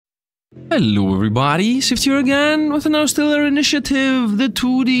Hello everybody, Sifd here again with another Stellar Initiative, the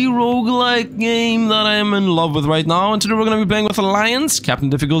 2D roguelike game that I am in love with right now. And today we're going to be playing with Alliance, Captain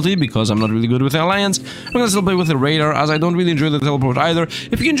difficulty, because I'm not really good with the Alliance. We're going to still play with the Radar, as I don't really enjoy the Teleport either.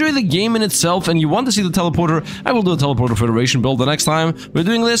 If you enjoy the game in itself and you want to see the Teleporter, I will do a Teleporter Federation build the next time we're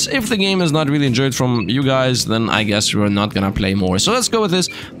doing this. If the game is not really enjoyed from you guys, then I guess we're not going to play more. So let's go with this.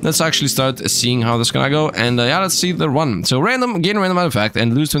 Let's actually start seeing how this is going to go. And yeah, let's see the run. So random, gain random artifact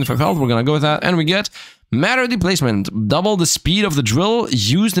and lose 25 health. We're going to go with that, and we get matter displacement, double the speed of the drill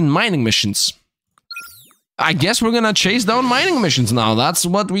used in mining missions. I guess we're gonna chase down mining missions now. That's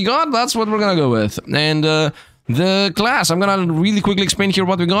what we got, that's what we're gonna go with. And the class, I'm gonna really quickly explain here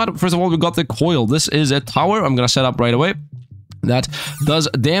what we got. First of all, we got the coil. This is a tower I'm gonna set up right away that does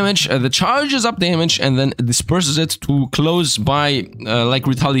damage, the charges up damage and then disperses it to close by, like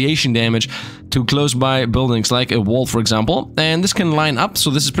retaliation damage, to close by buildings, like a wall, for example. And this can line up, so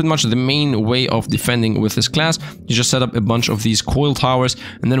this is pretty much the main way of defending with this class. You just set up a bunch of these coil towers,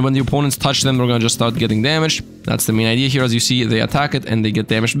 and then when the opponents touch them, they're gonna just start getting damaged. That's the main idea here. As you see, they attack it and they get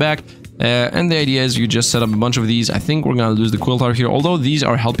damaged back. And the idea is you just set up a bunch of these. I think we're gonna lose the coil tower here, although these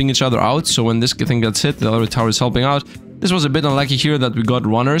are helping each other out, so when this thing gets hit, the other tower is helping out. This was a bit unlucky here that we got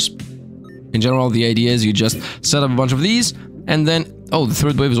runners. In general, the idea is you just set up a bunch of these, and then... Oh, the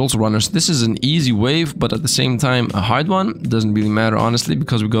third wave is also runners. This is an easy wave, but at the same time a hard one. Doesn't really matter, honestly,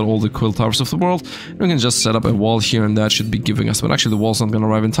 because we got all the coil towers of the world. We can just set up a wall here, and that should be giving us... But actually, the wall's not going to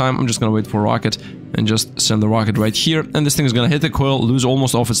arrive in time. I'm just going to wait for a rocket and just send the rocket right here. And this thing is going to hit the coil, lose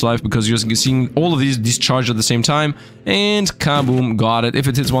almost off its life, because you're seeing all of these discharge at the same time. And kaboom, got it. If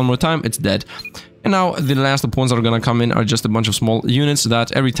it hits one more time, it's dead. And now the last opponents that are gonna come in are just a bunch of small units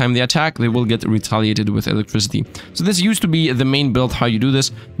that every time they attack, they will get retaliated with electricity. So this used to be the main build, how you do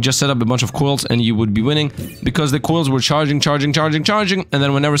this. Just set up a bunch of coils and you would be winning, because the coils were charging, and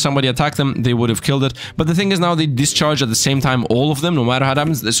then whenever somebody attacked them, they would have killed it. But the thing is, now they discharge at the same time, all of them, no matter how it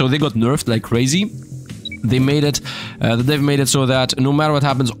happens. So they got nerfed like crazy. They made it, they've made it so that no matter what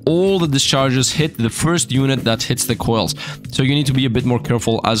happens, all the discharges hit the first unit that hits the coils. So you need to be a bit more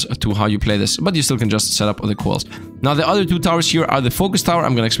careful as to how you play this, but you still can just set up the coils. Now the other two towers here are the focus tower.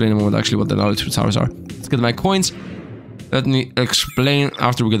 I'm gonna explain in a moment actually what the other two towers are. Let's get my coins. Let me explain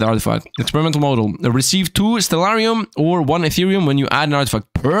after we get the artifact. Experimental model. Receive 2 Stellarium or 1 Ethereum when you add an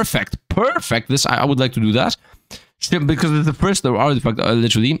artifact. Perfect, perfect. This, I would like to do that. Because it's the first artifact,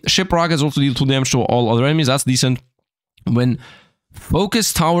 literally. Ship rockets also deal 2 damage to all other enemies. That's decent. When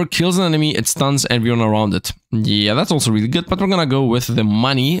focus tower kills an enemy, it stuns everyone around it. Yeah, that's also really good. But we're gonna go with the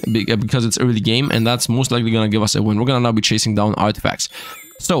money because it's early game, and that's most likely gonna give us a win. We're gonna now be chasing down artifacts.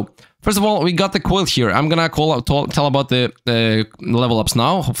 So first of all, we got the coil here. I'm gonna tell about the level ups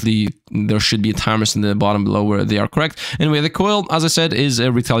now. Hopefully there should be timers in the bottom below where they are correct. Anyway, the coil, as I said, is a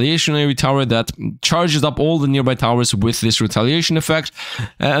retaliationary tower that charges up all the nearby towers with this retaliation effect.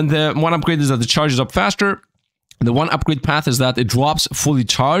 And the one upgrade is that it charges up faster. The one upgrade path is that it drops fully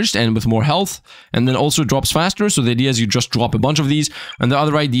charged and with more health, and then also drops faster. So the idea is you just drop a bunch of these. And the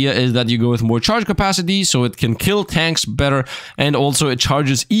other idea is that you go with more charge capacity, so it can kill tanks better, and also it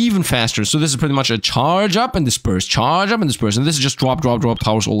charges even faster. So this is pretty much a charge up and disperse, charge up and disperse. And this is just drop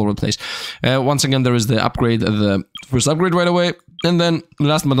towers all over the place. Once again, there is the upgrade, the first upgrade right away. And then,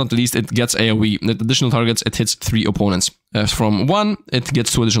 last but not least, it gets AoE. With additional targets, it hits 3 opponents. From 1, it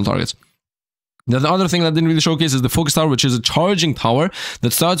gets 2 additional targets. Now, the other thing that didn't really showcase is the focus tower, which is a charging tower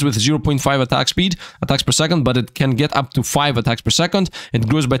that starts with 0.5 attack speed, attacks per second, but it can get up to 5 attacks per second. It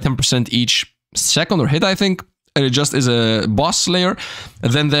grows by 10% each second or hit, I think. And it just is a boss slayer.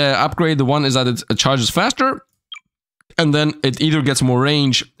 And then the upgrade, the one is that it charges faster. And then it either gets more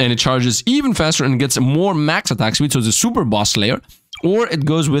range and it charges even faster and gets more max attack speed, so it's a super boss slayer. Or it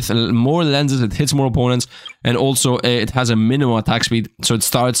goes with more lenses, it hits more opponents, and also it has a minimum attack speed, so it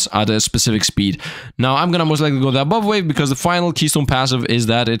starts at a specific speed. Now, I'm gonna most likely go the above wave, because the final keystone passive is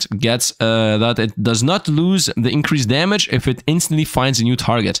that it gets, that it does not lose the increased damage if it instantly finds a new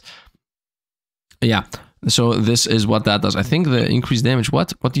target. Yeah, so this is what that does. I think the increased damage,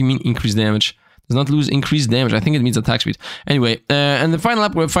 what do you mean increased damage? Does not lose increased damage. I think it means attack speed. Anyway, and the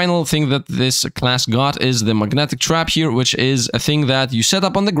final thing that this class got is the magnetic trap here, which is a thing that you set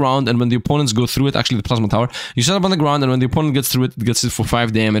up on the ground, and when the opponents go through it, actually the plasma tower, you set up on the ground, and when the opponent gets through it, it gets it for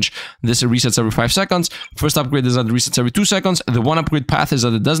 5 damage. This resets every 5 seconds. First upgrade is that it resets every 2 seconds. The one upgrade path is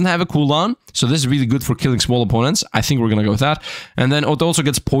that it doesn't have a cooldown, so this is really good for killing small opponents. I think we're gonna go with that. And then it also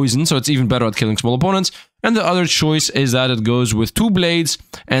gets poison, so it's even better at killing small opponents. And the other choice is that it goes with 2 blades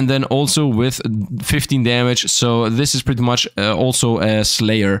and then also with 15 damage. So this is pretty much also a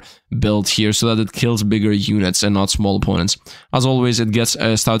Slayer build here, so that it kills bigger units and not small opponents. As always, it gets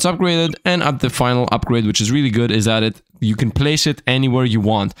stats upgraded, and at the final upgrade, which is really good, is that you can place it anywhere you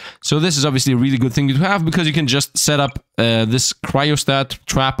want. So this is obviously a really good thing to have, because you can just set up this cryostat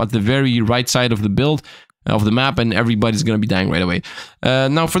trap at the very right side of the build, of the map, and everybody's gonna be dying right away.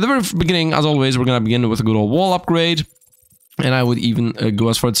 Now, for the very beginning, as always, we're gonna begin with a good old wall upgrade. And I would even go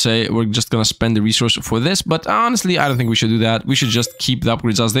as far to say we're just gonna spend the resource for this, but honestly, I don't think we should do that. We should just keep the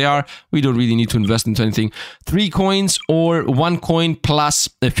upgrades as they are. We don't really need to invest into anything. 3 coins or 1 coin plus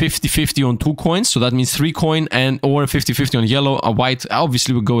a 50-50 on 2 coins. So that means 3 coin and or 50-50 on yellow, a white.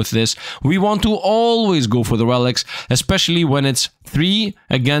 Obviously, we'll go with this. We want to always go for the relics, especially when it's 3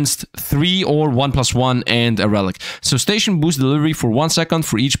 against 3 or 1+1 and a relic. So station boost delivery for 1 second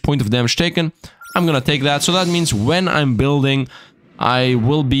for each point of damage taken. I'm gonna take that. So that means when I'm building, I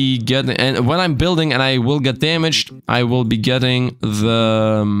will be getting, and when I'm building and I will get damaged, I will be getting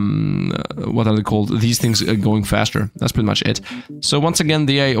the what are they called? These things going faster. That's pretty much it. So once again,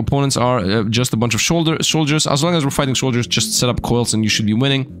 the opponents are just a bunch of soldiers. As long as we're fighting soldiers, just set up coils and you should be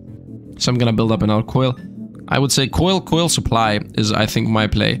winning. So I'm gonna build up another coil. I would say coil supply is, I think, my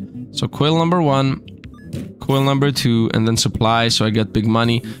play. So coil number 1. Coil number 2, and then supply, so I get big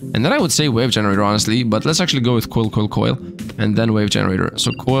money. And then I would say wave generator, honestly, but let's actually go with coil, and then wave generator.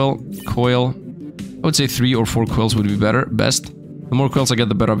 So coil, I would say 3 or 4 coils would be best. The more coils I get,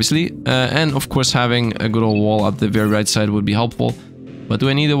 the better, obviously. And of course, having a good old wall at the very right side would be helpful. But do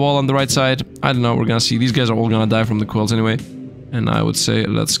I need a wall on the right side? I don't know, we're gonna see. These guys are all gonna die from the coils anyway. And I would say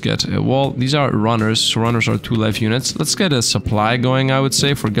let's get a wall. These are runners, so runners are 2 life units. Let's get a supply going, I would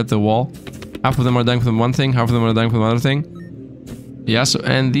say, forget the wall. Half of them are dying from one thing, half of them are dying from another thing. Yeah, so,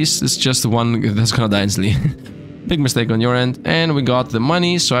 and this is just the one that's gonna die instantly. Big mistake on your end. And we got the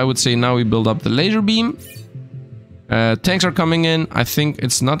money, so I would say now we build up the laser beam. Tanks are coming in. I think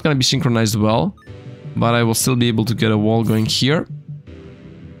it's not gonna be synchronized well, but I will still be able to get a wall going here.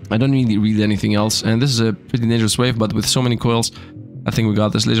 I don't really read anything else, and this is a pretty dangerous wave, but with so many coils, I think we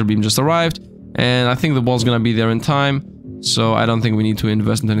got this. Laser beam just arrived, and I think the wall's gonna be there in time. So I don't think we need to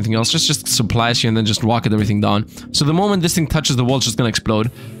invest into anything else. Just supplies here and then just rocket everything down. So the moment this thing touches the wall, it's just gonna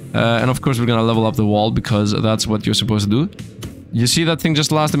explode. And of course we're gonna level up the wall, because that's what you're supposed to do. You see that thing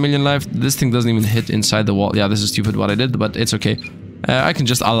just lost 1,000,000 life? This thing doesn't even hit inside the wall. Yeah, this is stupid what I did, but it's okay. I can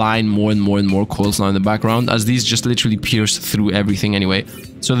just align more and more coils now in the background, as these just literally pierce through everything anyway.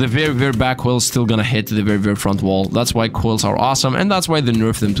 So the very back coil is still gonna hit the very front wall. That's why coils are awesome, and that's why they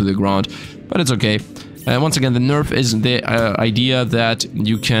nerf them to the ground. But it's okay. Once again, the nerf is the idea that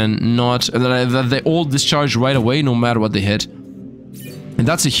you can not... that they all discharge right away, no matter what they hit. And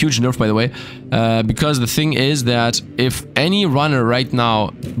that's a huge nerf, by the way, because the thing is that if any runner right now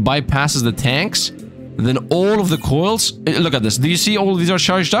bypasses the tanks, then all of the coils... Look at this. Do you see all of these are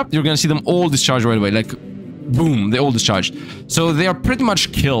charged up? You're gonna see them all discharge right away, like... boom, they all discharged. So they are pretty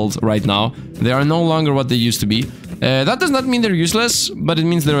much killed right now. They are no longer what they used to be. That does not mean they're useless, but it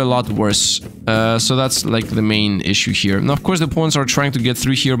means they're a lot worse. So that's like the main issue here. Now, of course, the opponents are trying to get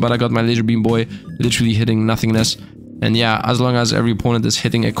through here, but I got my laser beam boy literally hitting nothingness. And yeah, as long as every opponent is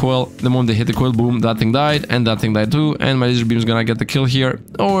hitting a coil, the moment they hit the coil, boom, that thing died, and that thing died too, and my laser beam is gonna get the kill here.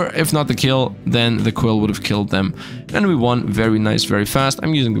 Or if not the kill, then the coil would have killed them. And we won very nice, very fast.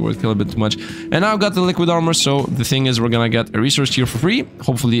 I'm using the word kill a bit too much. And now I've got the liquid armor, so the thing is we're gonna get a resource here for free,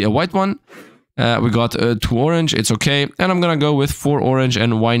 hopefully a white one. We got 2 orange, it's okay. And I'm gonna go with 4 orange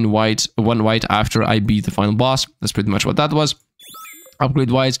and 1 white after I beat the final boss. That's pretty much what that was.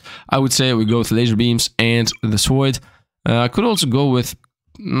 Upgrade wise, I would say we go with laser beams and the sword. I could also go with...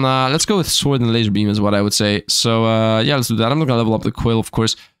 Nah, let's go with sword and laser beam is what I would say. So, yeah, let's do that. I'm not gonna level up the coil, of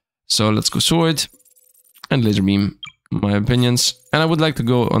course. So, let's go sword and laser beam, my opinions. And I would like to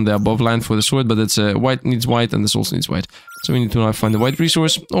go on the above line for the sword, but it's white needs white and this also needs white. So we need to now find the white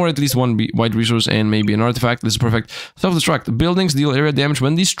resource, or at least one white resource and maybe an artifact. This is perfect. Self-destruct. Buildings deal area damage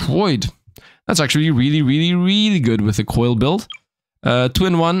when destroyed. That's actually really good with the coil build. 2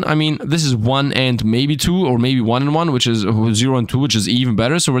 and 1, I mean, this is 1 and maybe 2, or maybe 1 and 1, which is 0 and 2, which is even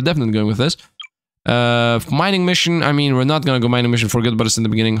better, so we're definitely going with this. Mining mission, I mean, we're not gonna go mining mission, forget about this in the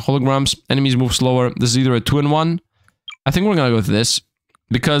beginning. Holograms, enemies move slower, this is either a 2 and 1. I think we're gonna go with this,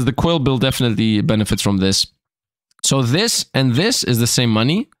 because the coil build definitely benefits from this. So this and this is the same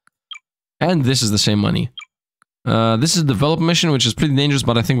money, and this is the same money. This is develop mission, which is pretty dangerous,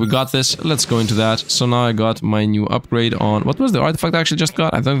 but I think we got this. Let's go into that. So now I got my new upgrade on... What was the artifact I actually just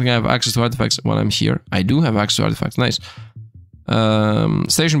got? I don't think I have access to artifacts when I'm here. I do have access to artifacts. Nice.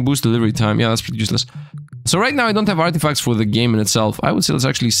 Station boost delivery time. Yeah, that's pretty useless. So right now I don't have artifacts for the game in itself. I would say let's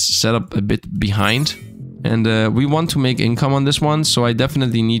actually set up a bit behind. And we want to make income on this one, so I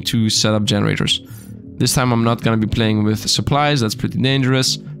definitely need to set up generators. This time I'm not gonna be playing with supplies, that's pretty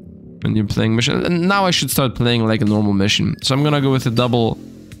dangerous. When you're playing mission, and now I should start playing like a normal mission. So I'm gonna go with a double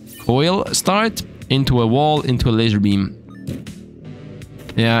coil start, into a wall, into a laser beam.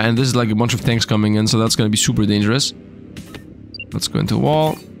 Yeah, and this is like a bunch of tanks coming in, so that's gonna be super dangerous. Let's go into a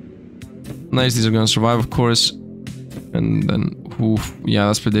wall. Nice, these are gonna survive, of course. And then, oof, yeah,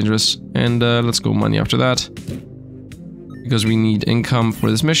 that's pretty dangerous. And let's go money after that. Because we need income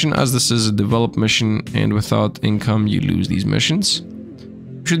for this mission, as this is a develop mission, and without income you lose these missions.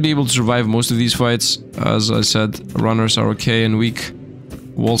 Should be able to survive most of these fights. As I said, runners are okay and weak.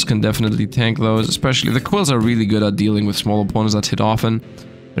 Walls can definitely tank those, especially the quills are really good at dealing with small opponents that hit often.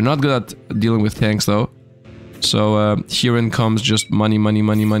 They're not good at dealing with tanks though. So herein comes just money, money,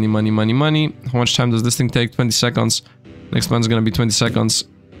 money, money, money, money, money. How much time does this thing take? 20 seconds. Next one's gonna be 20 seconds.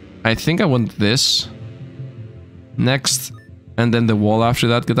 I think I want this. Next. And then the wall after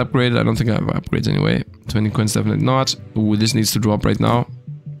that get upgraded. I don't think I have upgrades anyway. 20 coins definitely not. Ooh, this needs to drop right now.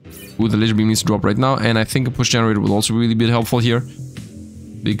 Ooh, the laser beam needs to drop right now. And I think a push generator will also really be helpful here.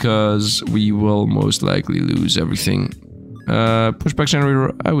 Because we will most likely lose everything. Pushback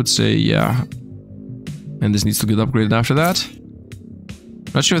generator, I would say, yeah. And this needs to get upgraded after that.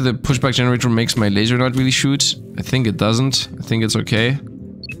 Not sure if the pushback generator makes my laser not really shoot. I think it doesn't. I think it's okay.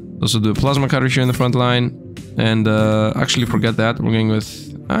 Also do a plasma cutter here in the front line. And actually forget that. We're going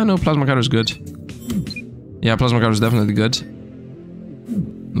with... no, plasma cutter is good. Yeah, plasma cutter is definitely good.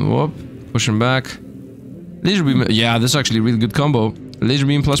 Whoop. Push him back. Laser beam... Yeah, this is actually a really good combo. Laser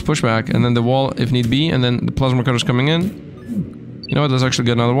beam plus pushback. And then the wall if need be. And then the plasma cutter is coming in. You know what? Let's actually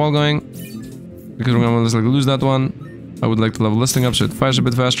get another wall going. Because we're going to lose that one. I would like to level this thing up so it fires a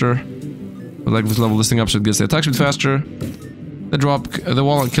bit faster. I would like to level this thing up so it gets the attack speed faster. The drop, the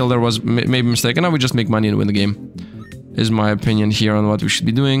wall kill there was maybe a mistake, and now we just make money and win the game. Is my opinion here on what we should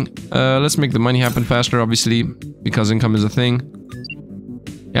be doing. Let's make the money happen faster, obviously, because income is a thing.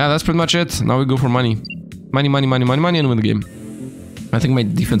 Yeah, that's pretty much it. Now we go for money. Money, money, money, money, money, and win the game. I think my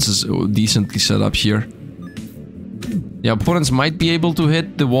defense is decently set up here. Yeah, opponents might be able to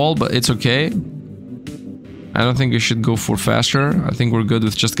hit the wall, but it's okay. I don't think we should go for faster. I think we're good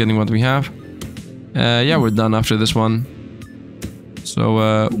with just getting what we have. Yeah, we're done after this one.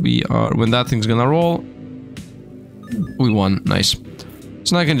 So we are, when that thing's gonna roll, we won. Nice.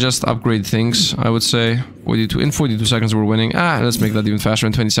 So now I can just upgrade things, I would say. 42, in 42 seconds we're winning. Let's make that even faster.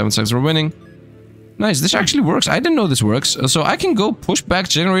 In 27 seconds we're winning. Nice, this actually works. I didn't know this works. So I can go pushback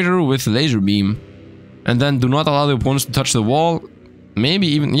generator with laser beam. And then do not allow the opponents to touch the wall. Maybe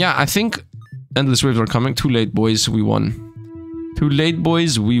even, yeah, I think endless waves are coming. Too late, boys, we won. Too late,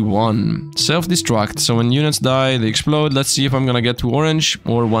 boys, we won. Self-destruct. So when units die, they explode. Let's see if I'm gonna get 2 orange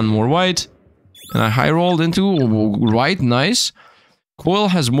or 1 more white. And I high rolled into white, nice. Coil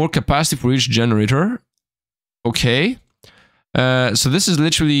has more capacity for each generator. Okay. So this is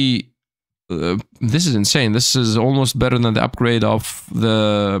literally... this is insane. This is almost better than the upgrade of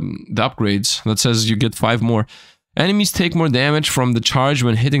the upgrades. That says you get 5 more. Enemies take more damage from the charge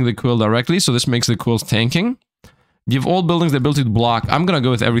when hitting the quill directly. So this makes the quills tanking. Give all buildings the ability to block. I'm gonna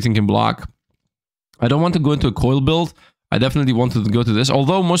go with everything can block. I don't want to go into a coil build. I definitely want to go to this.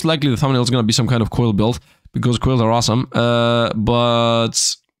 Although most likely the thumbnail is gonna be some kind of coil build. Because coils are awesome.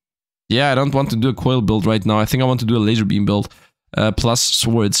 But... yeah, I don't want to do a coil build right now. I think I want to do a laser beam build. Plus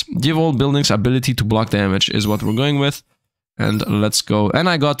swords. Give all buildings ability to block damage is what we're going with. And let's go. And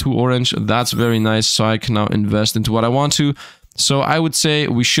I got 2 orange. That's very nice. So I can now invest into what I want to. So I would say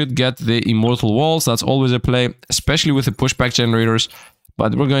we should get the immortal walls. That's always a play. Especially with the pushback generators.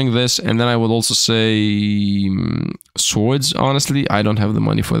 But we're going this. And then I would also say... swords, honestly. I don't have the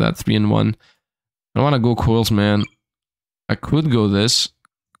money for that. 3 in 1. I want to go coils, man. I could go this.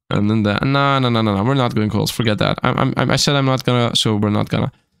 And then that. No. We're not going coils. Forget that. I said I'm not gonna, so we're not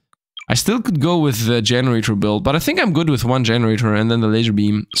gonna. I still could go with the generator build, but I think I'm good with 1 generator and then the laser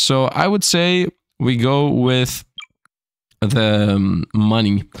beam. So I would say we go with the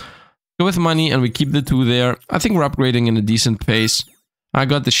money. Go with money and we keep the 2 there. I think we're upgrading in a decent pace. I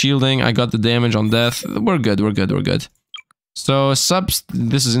got the shielding. I got the damage on death. We're good. We're good. We're good. So subs.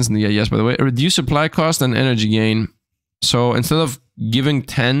 This is instantly a yes, by the way. Reduce supply cost and energy gain. So instead of giving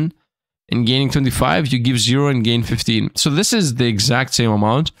 10 and gaining 25, you give 0 and gain 15. So this is the exact same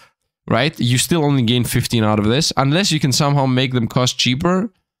amount, right? You still only gain 15 out of this, unless you can somehow make them cost cheaper.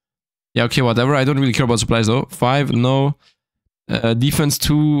 Yeah, okay, whatever. I don't really care about supplies though. 5, no. Defense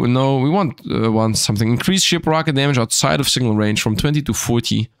 2, no. We want something. Increase ship rocket damage outside of signal range from 20 to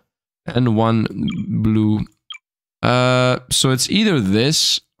 40. and 1 blue. So it's either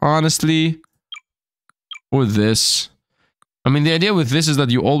this, honestly, or this. I mean, the idea with this is that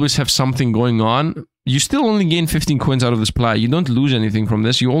you always have something going on. You still only gain 15 coins out of the supply. You don't lose anything from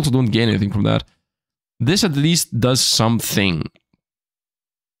this. You also don't gain anything from that. This at least does something.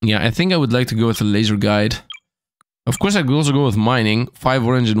 Yeah, I think I would like to go with a laser guide. Of course, I could also go with mining. 5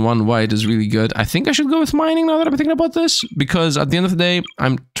 orange and 1 white is really good. I think I should go with mining now that I'm thinking about this. Because at the end of the day,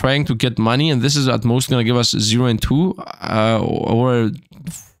 I'm trying to get money. And this is at most going to give us 0 and 2. Or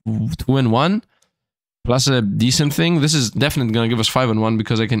 2 and 1. Plus a decent thing. This is definitely going to give us 5 and 1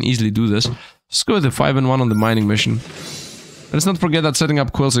 because I can easily do this. Let's go with the 5 and 1 on the mining mission. Let's not forget that setting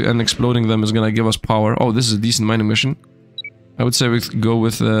up quills and exploding them is going to give us power. Oh, this is a decent mining mission. I would say we could go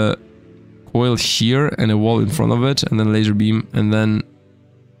with a coil here and a wall in front of it, and then laser beam, and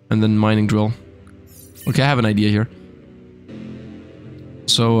then mining drill. Okay, I have an idea here.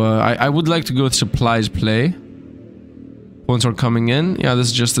 So I would like to go with supplies play. Opponents are coming in. Yeah, this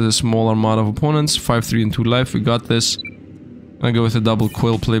is just a small armada of opponents. 5, 3, and 2 life. We got this. I go with a double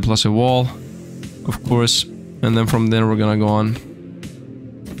quill play plus a wall, of course, and then from there we're gonna go on.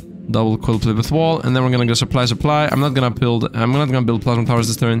 Double quill play with wall, and then we're gonna go supply. I'm not gonna build plasma towers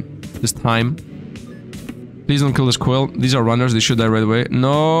this time. Please don't kill this quill. These are runners, they should die right away.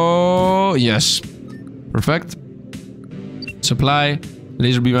 No, yes. Perfect. Supply,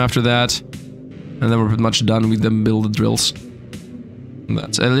 laser beam after that. And then we're pretty much done. We then build the drills.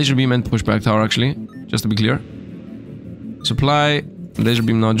 That's a laser beam and pushback tower actually, just to be clear. Supply, laser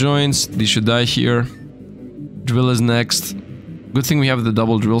beam now joins. These should die here. Drill is next. Good thing we have the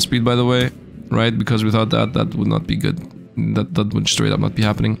double drill speed, by the way, right? Because without that, that would not be good. That would straight up not be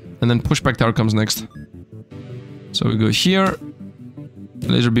happening. And then pushback tower comes next. So we go here.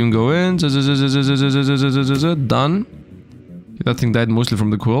 Laser beam go in. Done. That thing died mostly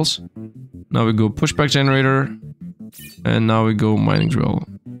from the quills. Now we go pushback generator. And now we go mining drill.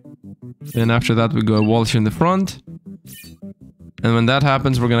 And after that we go a wall here in the front. And when that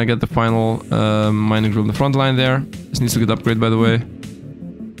happens, we're gonna get the final mining drill in the front line there. This needs to get upgraded, by the way.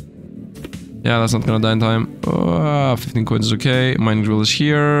 Yeah, that's not gonna die in time. 15 coins is okay. Mining drill is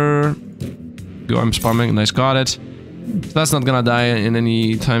here. Go, I'm spamming. Nice, got it. So that's not gonna die in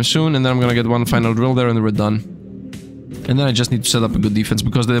any time soon. And then I'm gonna get one final drill there and then we're done. And then I just need to set up a good defense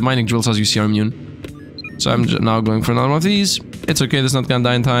because the mining drills, as you see, are immune. So I'm now going for another one of these. It's okay, that's not gonna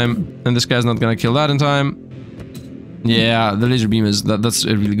die in time. And this guy's not gonna kill that in time. Yeah, the laser beam is... That's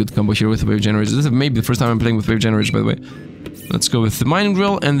a really good combo here with the wave generators. This is maybe the first time I'm playing with wave generators, by the way. Let's go with the mining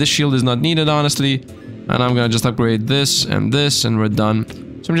drill, and this shield is not needed, honestly. And I'm gonna just upgrade this, and we're done.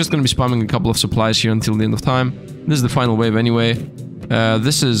 So I'm just gonna be spamming a couple of supplies here until the end of time. This is the final wave anyway.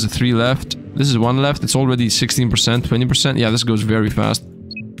 This is 3 left. This is 1 left. It's already 16%, 20%. Yeah, this goes very fast.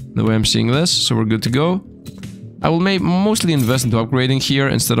 The way I'm seeing this, so we're good to go. I will mostly invest into upgrading here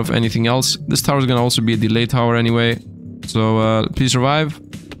instead of anything else. This tower is gonna also be a delay tower anyway. So, please survive.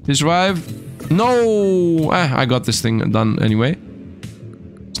 Please survive. No! I got this thing done anyway.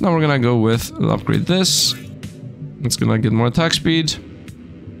 So now we're gonna go with, upgrade this. It's gonna get more attack speed.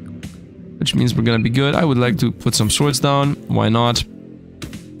 Which means we're gonna be good. I would like to put some swords down. Why not?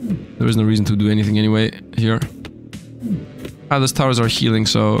 There is no reason to do anything anyway here. Those towers are healing,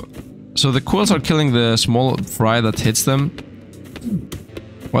 so the quills are killing the small fry that hits them.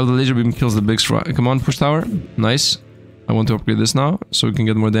 While the laser beam kills the big fry. Come on, push tower. Nice. I want to upgrade this now, so we can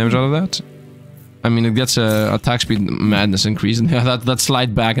get more damage out of that. I mean, it gets a attack speed madness increase, and yeah, that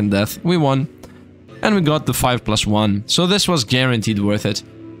slide back and death. We won. And we got the 5+1. So this was guaranteed worth it.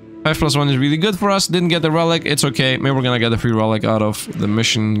 5+1 is really good for us. Didn't get the relic, it's okay. Maybe we're gonna get a free relic out of the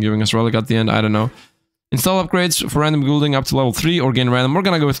mission, giving us relic at the end, I don't know. Install upgrades for random building up to level 3 or gain random. We're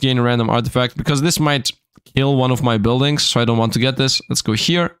gonna go with gain a random artifact because this might kill one of my buildings, so I don't want to get this. Let's go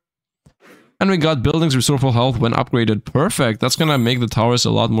here. And we got buildings restore full health when upgraded. Perfect. That's gonna make the towers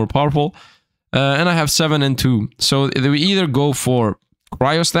a lot more powerful. And I have 7 and 2. So we either go for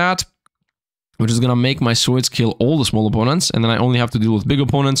cryostat, which is gonna make my swords kill all the small opponents, and then I only have to deal with big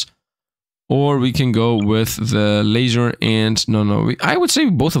opponents. Or we can go with the laser and... No, I would say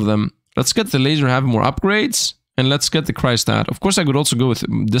both of them. Let's get the laser and have more upgrades. And let's get the cryostat. Of course, I could also go with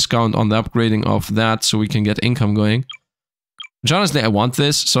discount on the upgrading of that so we can get income going. Which honestly, I want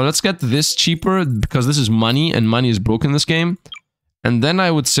this. So let's get this cheaper because this is money and money is broken in this game. And then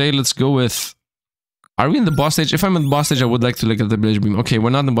I would say let's go with... Are we in the boss stage? If I'm in the boss stage, I would like to look at the laser beam. Okay, we're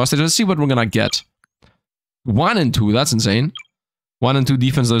not in the boss stage. Let's see what we're gonna get. 1 and 2, that's insane. 1 and 2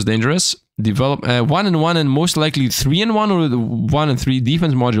 defense, though, is dangerous. Develop 1 and 1 and most likely 3 and 1 or the 1 and 3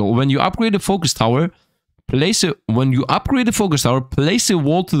 defense module. When you upgrade a focus tower, Place it when you upgrade the focus tower. Place a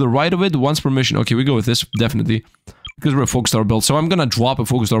wall to the right of it once per mission. Okay, we go with this definitely because we're a focus tower build. So I'm gonna drop a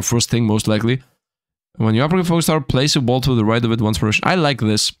focus tower first thing most likely. When you upgrade a focus tower, place a wall to the right of it once per mission. I like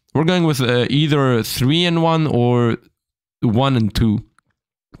this. We're going with either 3 and 1 or 1 and 2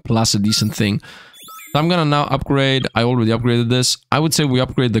 plus a decent thing. So I'm gonna now upgrade. I already upgraded this. I would say we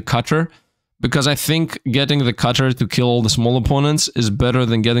upgrade the cutter. Because I think getting the cutter to kill all the small opponents is better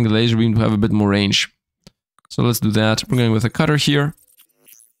than getting the laser beam to have a bit more range. So let's do that. We're going with a cutter here.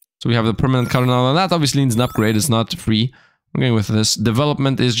 So we have the permanent cutter now. And that obviously needs an upgrade. It's not free. We're going with this.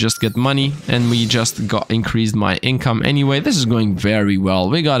 Development is just get money. And we just got increased my income anyway. This is going very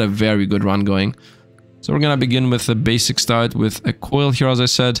well. We got a very good run going. So we're going to begin with a basic start with a coil here, as I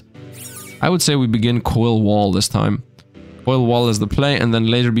said. I would say we begin coil wall this time. Coil wall is the play, and then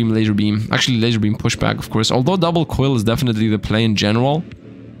laser beam, laser beam. Actually, laser beam pushback, of course. Although double coil is definitely the play in general,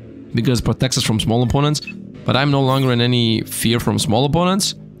 because it protects us from small opponents. But I'm no longer in any fear from small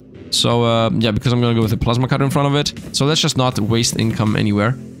opponents. So, yeah, because I'm going to go with a plasma cutter in front of it. So let's just not waste income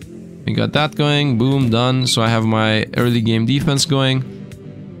anywhere. We got that going. Boom, done. So I have my early game defense going.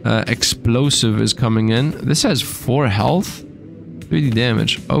 Explosive is coming in. This has 4 health. 30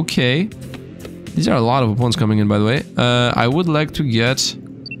 damage. Okay. These are a lot of opponents coming in, by the way. I would like to get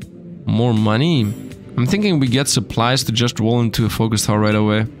more money. I'm thinking we get supplies to just roll into a focus tower right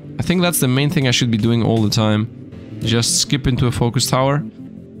away. I think that's the main thing I should be doing all the time. Just skip into a focus tower,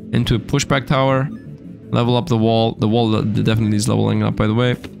 into a pushback tower, level up the wall. The wall definitely is leveling up, by the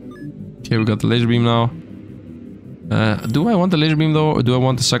way. Okay, we got the laser beam now. Do I want the laser beam though, or do I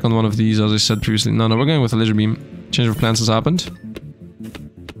want the second one of these, as I said previously? No, we're going with the laser beam. Change of plans has happened.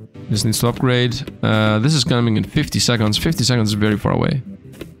 This needs to upgrade. This is coming in 50 seconds. 50 seconds is very far away.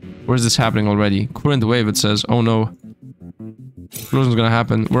 Where is this happening already? Current wave, it says. Oh no. Explosion's gonna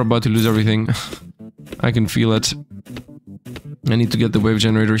happen. We're about to lose everything. I can feel it. I need to get the wave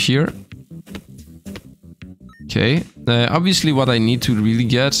generator here. Okay. Obviously what I need to really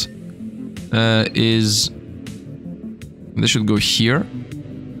get is... This should go here.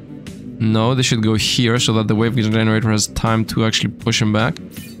 No, this should go here so that the wave generator has time to actually push him back.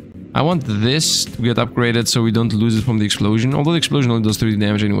 I want this to get upgraded so we don't lose it from the explosion. Although the explosion only does 30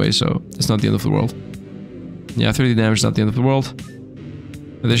 damage anyway, so it's not the end of the world. Yeah, 30 damage is not the end of the world.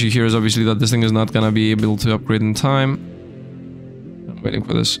 The issue here is obviously that this thing is not gonna be able to upgrade in time. I'm waiting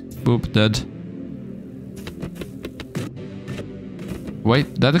for this. Boop, dead.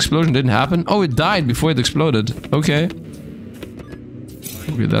 Wait, that explosion didn't happen? Oh, it died before it exploded. Okay.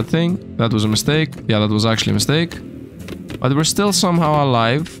 Okay, that thing. That was a mistake. Yeah, that was actually a mistake. But we're still somehow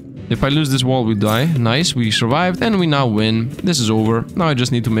alive. If I lose this wall, we die. Nice, we survived, and we now win. This is over. Now I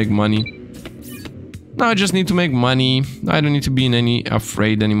just need to make money. Now I just need to make money. I don't need to be in any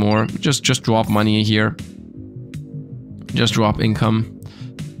afraid anymore. Just drop money here. Just drop income.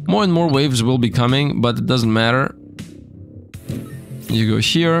 More and more waves will be coming, but it doesn't matter. You go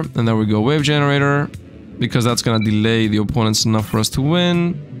here, and there we go, wave generator. Because that's gonna delay the opponents enough for us to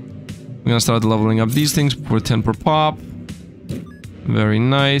win. We're gonna start leveling up these things for 10 per pop. Very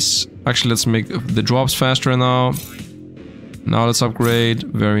nice. Actually, let's make the drops faster now. Now let's upgrade.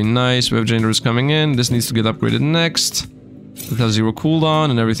 Very nice. Wave generator is coming in. This needs to get upgraded next. It has 0 cooldown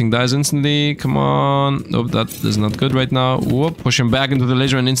and everything dies instantly. Come on. Nope, that is not good right now. Whoop. Push him back into the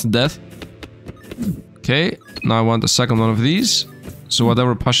laser and instant death. Okay. Now I want the second one of these. So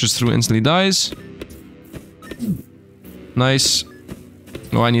whatever pushes through instantly dies. Nice.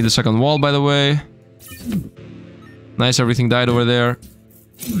 Oh, I need the second wall, by the way. Nice, everything died over there.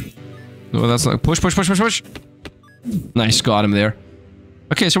 No, that's not... Push, push, push, push, push! Nice, got him there.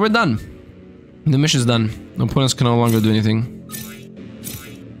 Okay, so we're done. The mission's done. The opponents can no longer do anything.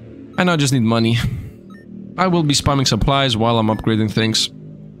 I now just need money. I will be spamming supplies while I'm upgrading things.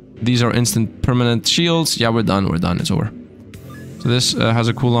 These are instant permanent shields. Yeah, we're done, it's over. So this has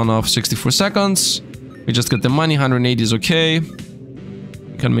a cooldown of 64 seconds. We just get the money, 180 is okay.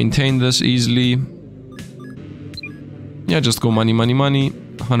 We can maintain this easily. Yeah, just go money, money, money.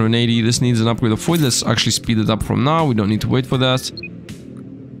 180, this needs an upgrade of 40. Let's actually speed it up from now. We don't need to wait for that.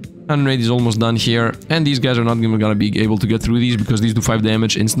 180 is almost done here. And these guys are not even gonna be able to get through these because these do 5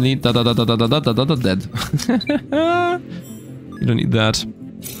 damage instantly. Da da da da da da da da da dead. You don't need that.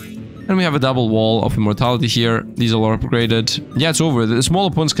 And we have a double wall of immortality here. These all are upgraded. Yeah, it's over. The small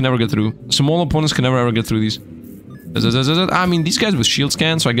opponents can never get through. Small opponents can never ever get through these. I mean, these guys with shields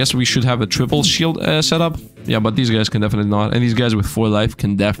can, so I guess we should have a triple shield setup. Yeah, but these guys can definitely not. And these guys with 4 life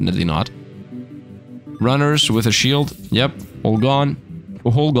can definitely not. Runners with a shield. Yep, all gone.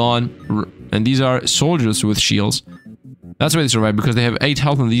 All gone. And these are soldiers with shields. That's why they survive, because they have 8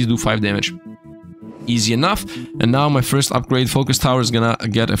 health and these do 5 damage. Easy enough. And now my first upgrade, Focus Tower, is gonna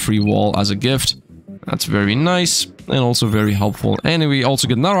get a free wall as a gift. That's very nice and also very helpful. And we also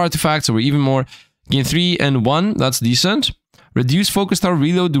get another artifact, so we're even more. Gain 3 and 1, that's decent. Reduce Focus Tower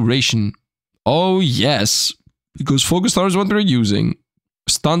reload duration. Oh yes, because Focus Tower is what we're using.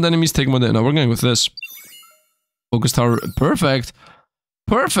 Stunned enemies take more than... No, we're going with this. Focus Tower, perfect.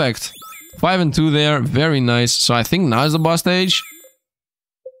 Perfect. 5 and 2 there, very nice. So I think now is the boss stage.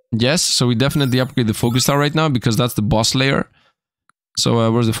 Yes, so we definitely upgrade the Focus Tower right now because that's the boss layer.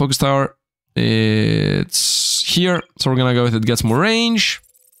 So where's the Focus Tower? It's here. So we're gonna go with it gets more range.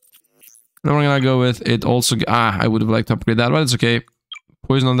 Then we're gonna go with it also... I would have liked to upgrade that, but it's okay.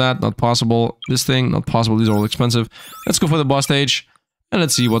 Poison on that, not possible. This thing, not possible. These are all expensive. Let's go for the boss stage. And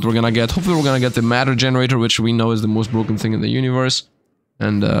let's see what we're gonna get. Hopefully we're gonna get the matter generator, which we know is the most broken thing in the universe.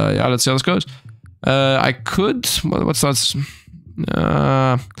 And yeah, let's see how this goes. I could... What's that?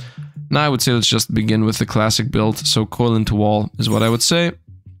 Now I would say let's just begin with the classic build. So coil into wall is what I would say.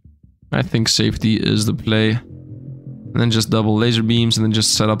 I think safety is the play. And then just double laser beams and then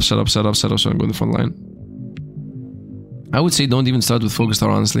just set up, so I can go in the front line. I would say don't even start with Focus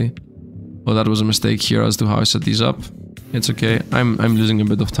Tower, honestly. Oh, that was a mistake here as to how I set these up. It's okay. I'm losing a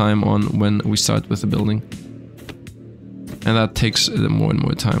bit of time on when we start with the building. And that takes more and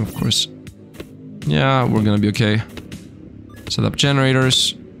more time, of course. Yeah, we're gonna be okay. Set up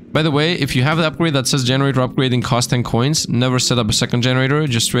generators. By the way, if you have the upgrade that says generator upgrading cost 10 coins, never set up a second generator,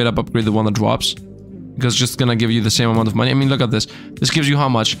 just straight up upgrade the one that drops. Because it's just gonna give you the same amount of money. I mean, look at this. This gives you how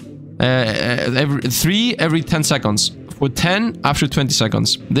much? 3 every 10 seconds. For 10 after 20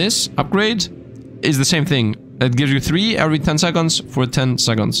 seconds. This upgrade is the same thing. It gives you 3 every 10 seconds for 10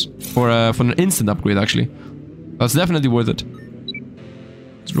 seconds. For an instant upgrade, actually. That's definitely worth it.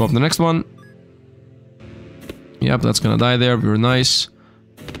 Let's drop the next one. Yep, that's gonna die there. Very nice.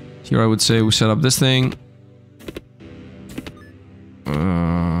 Here I would say we set up this thing.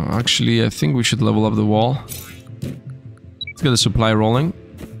 Actually, I think we should level up the wall. Let's get the supply rolling.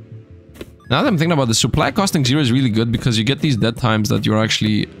 Now that I'm thinking about the supply costing 0 is really good because you get these dead times that you're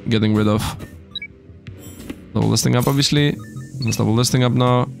actually getting rid of. Level this thing up, obviously. Let's level this thing up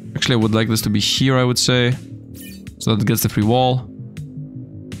now. Actually, I would like this to be here, I would say. So that gets the free wall.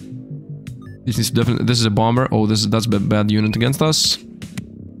 This is definitely... This is a bomber. Oh, that's a bad unit against us.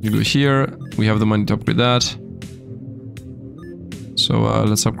 You go here. We have the money to upgrade that. So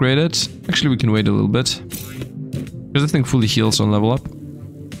let's upgrade it. Actually, we can wait a little bit. Because the thing fully heals on level up.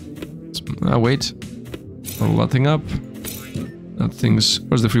 Wait. Level that thing up. That thing's...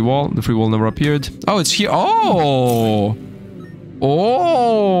 Where's the free wall? The free wall never appeared. Oh, it's here. Oh!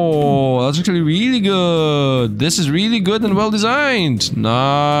 Oh! That's actually really good. This is really good and well designed.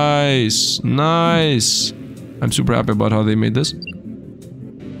 Nice. Nice. I'm super happy about how they made this.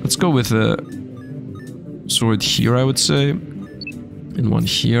 Let's go with a sword here, I would say. And one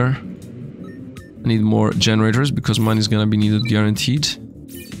here. I need more generators because money is gonna be needed guaranteed.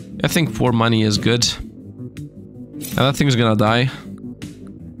 I think 4 money is good. And that thing is gonna die.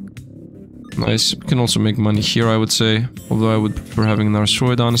 Nice. We can also make money here, I would say. Although I would prefer having another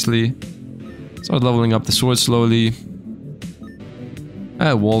sword, honestly. Start leveling up the sword slowly.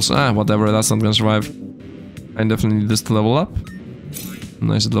 Walls. Whatever. That's not gonna survive. I definitely need this to level up.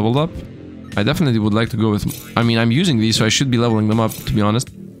 Nice, it leveled up. I definitely would like to go with... I mean, I'm using these, so I should be leveling them up, to be honest.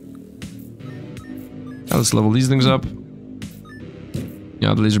 Yeah, let's level these things up.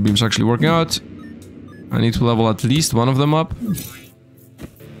 Yeah, the laser beam's actually working out. I need to level at least one of them up.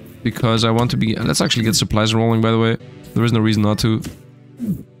 Because I want to be... Let's actually get supplies rolling, by the way. There is no reason not to.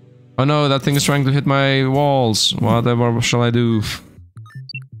 Oh no, that thing is trying to hit my walls. Whatever shall I do?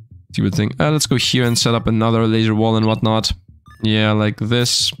 Stupid thing. Let's go here and set up another laser wall and whatnot. Yeah, like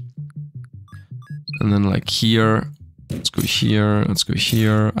this. And then like here. Let's go here. Let's go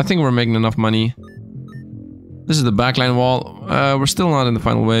here. I think we're making enough money. This is the backline wall. We're still not in the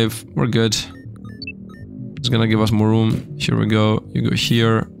final wave. We're good. It's gonna give us more room. Here we go. You go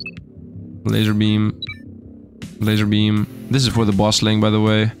here. Laser beam. Laser beam. This is for the boss slaying, by the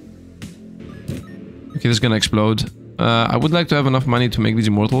way. Okay, this is gonna explode. I would like to have enough money to make these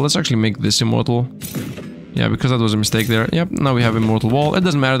immortal. Let's actually make this immortal. Yeah, because that was a mistake there. Yep, now we have immortal wall. It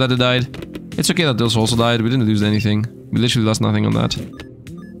doesn't matter that it died. It's okay that this also died. We didn't lose anything. We literally lost nothing on that.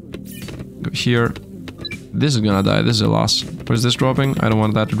 Go here. This is gonna die. This is a loss. Where's this dropping? I don't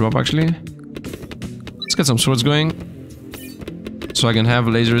want that to drop, actually. Let's get some swords going. So I can have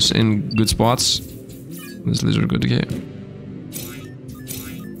lasers in good spots. This laser good, okay.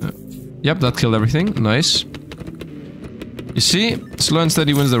 Yep, that killed everything. Nice. You see? Slow and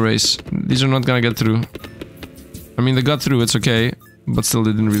steady wins the race. These are not gonna get through. I mean, they got through, it's okay. But still,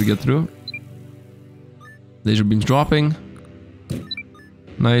 they didn't really get through. Laser beams dropping.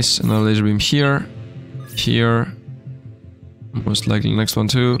 Nice. Another laser beam here. Here. Most likely next one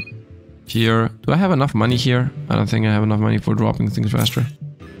too. Here. Do I have enough money here? I don't think I have enough money for dropping things faster.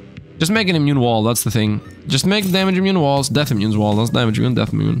 Just make an immune wall, that's the thing. Just make damage immune walls, death immune wall. That's damage immune,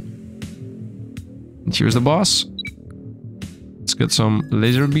 death immune. And here's the boss. Let's get some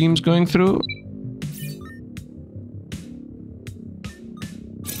laser beams going through.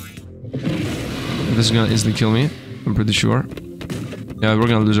 This is gonna instantly kill me, I'm pretty sure. Yeah, we're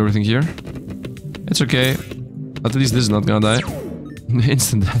gonna lose everything here. It's okay. At least this is not gonna die.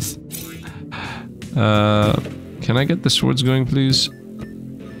 Instant death. Can I get the swords going, please?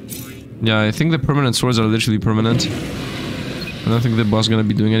 Yeah, I think the permanent swords are literally permanent. I don't think the boss is gonna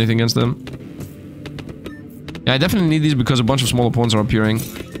be doing anything against them. Yeah, I definitely need these because a bunch of small opponents are appearing.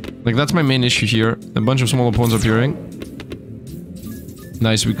 Like, that's my main issue here. A bunch of small opponents are appearing.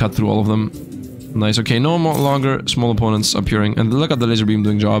 Nice, we cut through all of them. Nice, okay, no more longer small opponents appearing. And look at the laser beam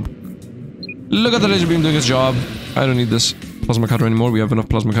doing job. Look at the laser beam doing its job. I don't need this plasma cutter anymore. We have enough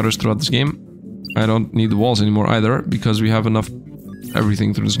plasma cutters throughout this game. I don't need the walls anymore either, because we have enough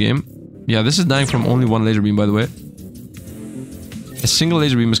everything through this game. Yeah, this is dying from only one laser beam, by the way. A single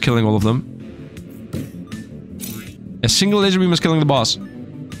laser beam is killing all of them. A single laser beam is killing the boss.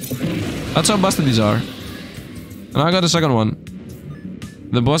 That's how busted these are. And I got a second one.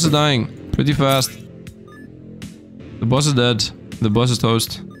 The boss is dying pretty fast. The boss is dead. The boss is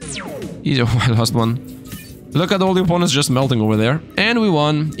toast. Easy. Oh, I lost one. Look at all the opponents just melting over there. And we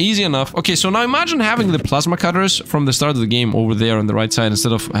won. Easy enough. Okay, so now imagine having the plasma cutters from the start of the game over there on the right side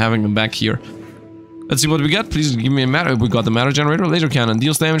instead of having them back here. Let's see what we get. Please give me a matter. We got the matter generator. Laser cannon.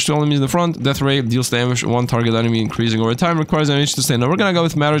 Deals damage to all enemies in the front. Death ray. Deals damage. One target enemy increasing over time. Requires damage to stay. Now we're gonna go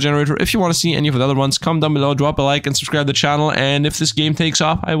with matter generator. If you want to see any of the other ones, comment down below. Drop a like and subscribe to the channel. And if this game takes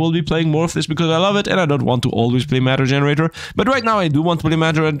off, I will be playing more of this because I love it. And I don't want to always play matter generator. But right now I do want to play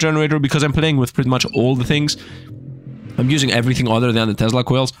matter generator because I'm playing with pretty much all the things. I'm using everything other than the Tesla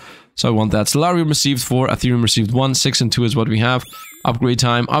coils. So I want that. Stellarium received 4. Ethereum received 1. 6 and 2 is what we have. Upgrade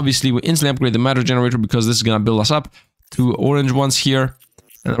time. Obviously, we instantly upgrade the matter generator because this is going to build us up. 2 orange ones here.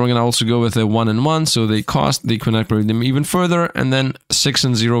 And then we're going to also go with a 1 and 1. So they can upgrade them even further. And then 6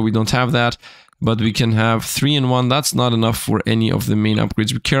 and 0, we don't have that. But we can have 3 and 1. That's not enough for any of the main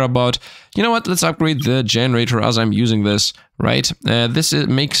upgrades we care about. You know what? Let's upgrade the generator as I'm using this, right? This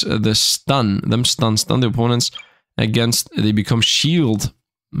makes the stun the opponents against, they become shield.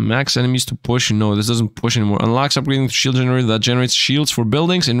 Max enemies to push. No, this doesn't push anymore. Unlocks upgrading to shield generator that generates shields for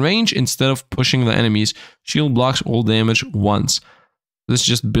buildings in range instead of pushing the enemies. Shield blocks all damage once. This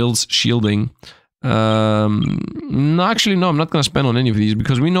just builds shielding. No, actually, no, I'm not going to spend on any of these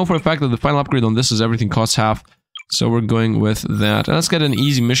because we know for a fact that the final upgrade on this is everything costs half. So we're going with that. And let's get an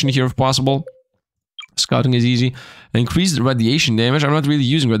easy mission here if possible. Scouting is easy. Increased radiation damage. I'm not really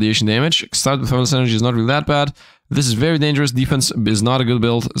using radiation damage. Start with fearless energy is not really that bad. This is very dangerous. Defense is not a good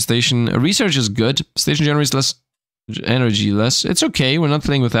build. Station research is good. Station generates less energy. It's okay. We're not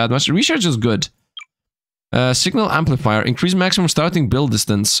playing with that much. Research is good. Signal amplifier. Increase maximum starting build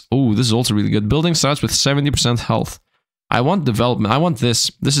distance. Oh, this is also really good. Building starts with 70% health. I want development. I want this.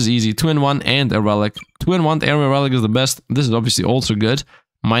 This is easy. 2 in 1 and a relic. 2 in 1 and a relic is the best. This is obviously also good.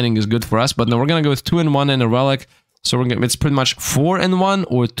 Mining is good for us, but now we're gonna go with 2 in 1 and a relic. So we're gonna, it's pretty much 4 in 1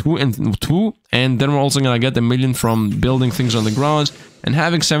 or 2 in 2, and then we're also gonna get 1 million from building things on the ground. And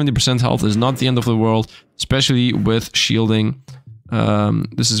having 70% health is not the end of the world, especially with shielding.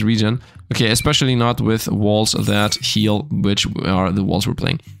 This is regen. Okay, especially not with walls that heal, which are the walls we're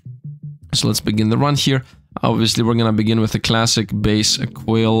playing. So let's begin the run here. Obviously, we're gonna begin with a classic base, a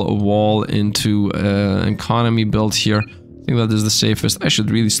coil wall into economy build here. I think that is the safest. I should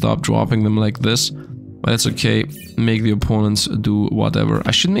really stop dropping them like this, but it's okay. Make the opponents do whatever.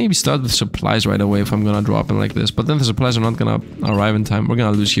 I should maybe start with supplies right away if I'm gonna drop them like this, but then the supplies are not gonna arrive in time. We're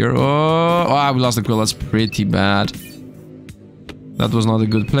gonna lose here. Oh, we lost the quill. That's pretty bad. That was not a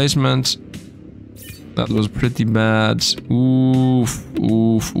good placement. That was pretty bad. Oof,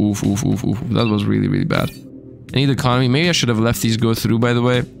 oof, oof, oof, oof, oof. That was really, really bad. I need economy. Maybe I should have left these go through, by the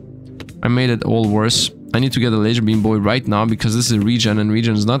way. I made it all worse. I need to get a laser beam boy right now because this is regen and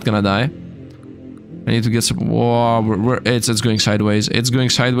regen is not gonna die. I need to get some. Whoa, it's going sideways. It's going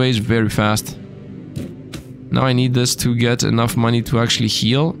sideways very fast. Now I need this to get enough money to actually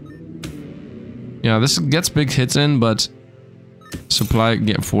heal. Yeah, this gets big hits in, but supply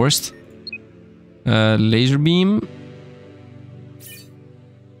get forced. Laser beam.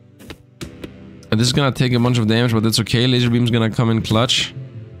 And this is gonna take a bunch of damage, but that's okay. Laser beam's gonna come in clutch.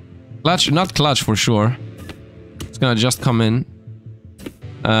 Clutch, not clutch for sure. It's gonna just come in.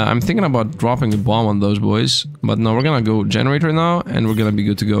 I'm thinking about dropping a bomb on those boys. But no, we're gonna go generator now, and we're gonna be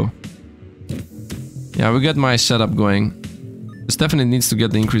good to go. Yeah, we got my setup going. This definitely needs to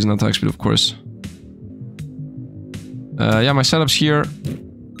get the increase in attack speed, of course. Yeah, my setup's here.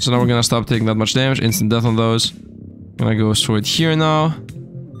 So now we're gonna stop taking that much damage. Instant death on those. Gonna go sword here now.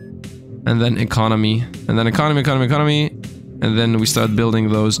 And then economy. And then economy. And then we start building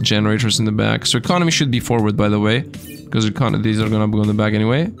those generators in the back. So economy should be forward, by the way. Because these are gonna go in the back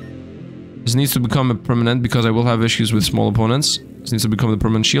anyway. This needs to become a permanent because I will have issues with small opponents. This needs to become the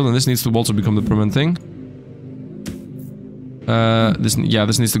permanent shield, and this needs to also become the permanent thing. This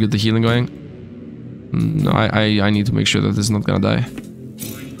needs to get the healing going. No, I need to make sure that this is not gonna die.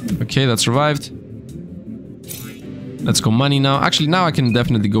 Okay, that survived. Let's go money now. Actually, now I can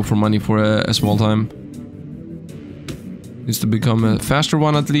definitely go for money for a small time. Needs to become a faster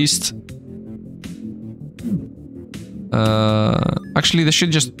one at least. Actually, this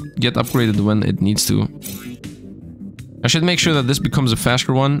should just get upgraded when it needs to. I should make sure that this becomes a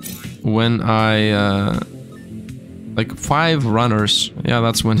faster one when I... like 5 runners. Yeah,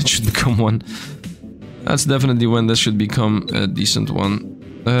 that's when it should become one. That's definitely when this should become a decent one.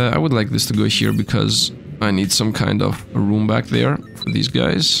 I would like this to go here because I need some kind of a room back there for these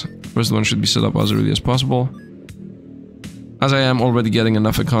guys. First one should be set up as early as possible. As I am already getting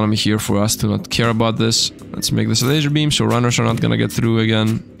enough economy here for us to not care about this. Let's make this a laser beam so runners are not gonna get through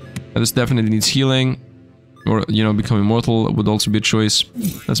again. And this definitely needs healing. Or, you know, become immortal would also be a choice.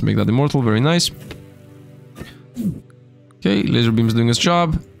 Let's make that immortal, very nice. Okay, laser beam is doing its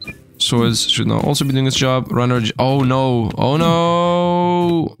job. Swords should now also be doing its job. Runner... Oh no! Oh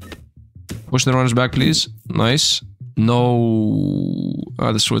no! Push the runners back, please. Nice. No.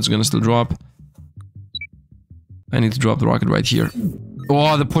 Ah, the sword's gonna still drop. I need to drop the rocket right here.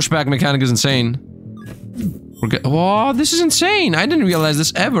 Oh, the pushback mechanic is insane. Oh, this is insane. I didn't realize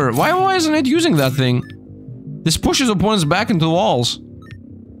this ever. Why isn't it using that thing? This pushes opponents back into the walls.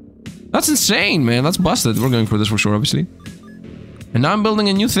 That's insane, man. That's busted. We're going for this for sure, obviously. And now I'm building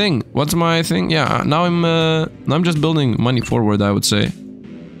a new thing. What's my thing? Yeah, now I'm just building money forward, I would say.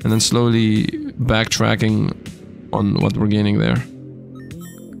 And then slowly backtracking on what we're gaining there.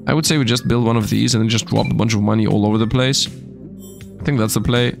 I would say we just build one of these and then just drop a bunch of money all over the place. I think that's the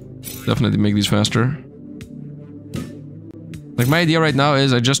play. Definitely make these faster. Like, my idea right now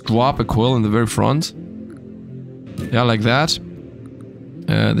is I just drop a quill in the very front. Yeah, like that.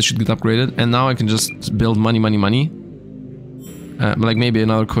 This should get upgraded. And now I can just build money. Like maybe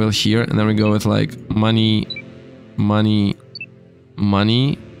another coil here. And then we go with like money.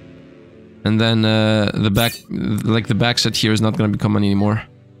 And then the back set here is not going to become money anymore.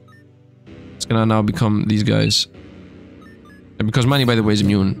 It's going to now become these guys. And because money, by the way, is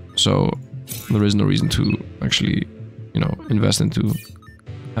immune. So there is no reason to actually, you know, invest into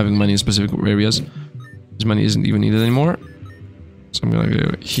having money in specific areas. This money isn't even needed anymore. So I'm gonna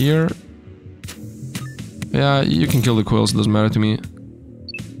go here. Yeah, you can kill the quills, it doesn't matter to me.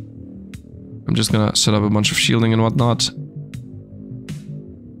 I'm just gonna set up a bunch of shielding and whatnot.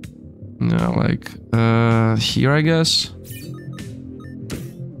 Yeah, like, here I guess.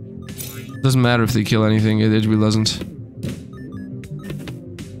 Doesn't matter if they kill anything, it really doesn't.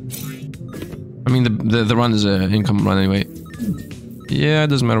 I mean, the run is an income run anyway. Yeah, it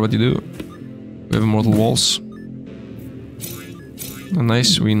doesn't matter what you do. We have immortal walls.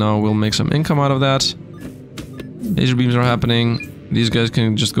 Nice, we now will make some income out of that. Laser beams are happening. These guys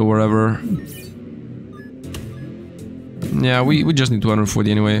can just go wherever. Yeah, we just need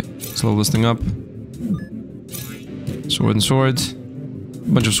 240 anyway. Let's level this thing up. Sword and sword.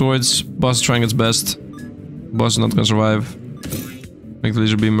 Bunch of swords. Boss is trying its best. Boss is not gonna survive. Make the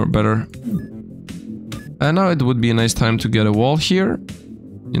laser beam better. And now it would be a nice time to get a wall here.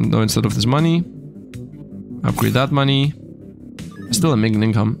 You know, instead of this money. Upgrade that money. Still making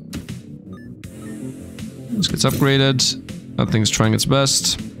income. This gets upgraded. That thing's trying its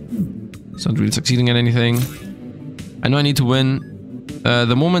best. It's not really succeeding at anything. I know I need to win.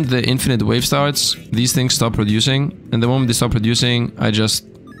 The moment the infinite wave starts, these things stop producing. And the moment they stop producing, I just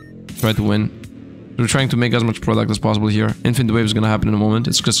try to win. We're trying to make as much product as possible here. Infinite wave is gonna happen in a moment.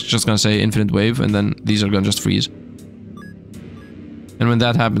 It's just gonna say infinite wave, and then these are gonna just freeze. And when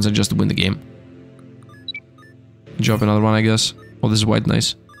that happens, I just win the game. Drop another one, I guess. Oh, this is white,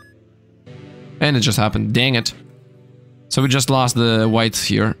 nice. And it just happened, dang it. So we just lost the white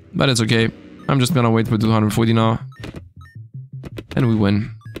here, but it's okay. I'm just gonna wait for 240 now. And we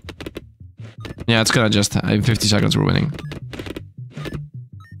win. Yeah, it's gonna just, in 50 seconds we're winning.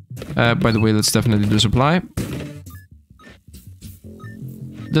 By the way, let's definitely do supply.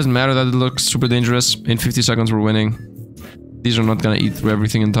 Doesn't matter that it looks super dangerous. In 50 seconds we're winning. These are not gonna eat through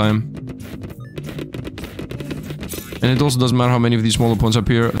everything in time. And it also doesn't matter how many of these small opponents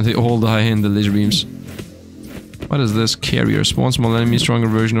appear, they all die in the laser beams. What is this? Carrier. Spawn small enemy, stronger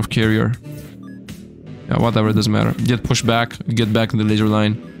version of carrier. Yeah, whatever, it doesn't matter. Get pushed back, get back in the laser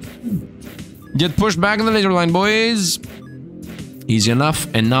line. Get pushed back in the laser line, boys! Easy enough,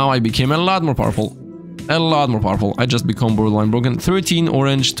 and now I became a lot more powerful. A lot more powerful. I just become borderline broken. 13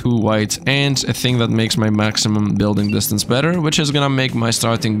 orange, 2 white, and a thing that makes my maximum building distance better, which is gonna make my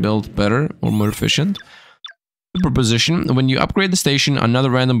starting build better, or more efficient. Proposition: when you upgrade the station, another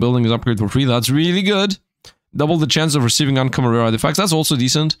random building is upgraded for free. That's really good. Double the chance of receiving uncommon rare artifacts. That's also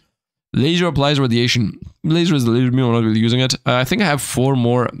decent. Laser applies radiation. Laser is the laser beam. I'm not really using it. I think I have 4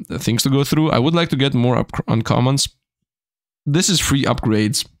 more things to go through. I would like to get more uncommons. This is free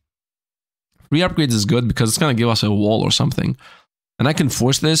upgrades. Free upgrades is good because it's gonna give us a wall or something. And I can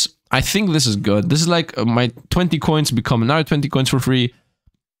force this. I think this is good. This is like my 20 coins become another 20 coins for free.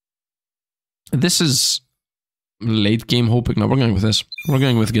 This is late game hoping. No, we're going with this. We're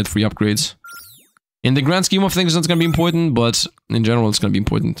going with get free upgrades. In the grand scheme of things, it's going to be important, but in general, it's going to be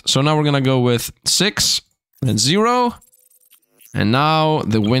important. So now we're going to go with 6 and 0. And now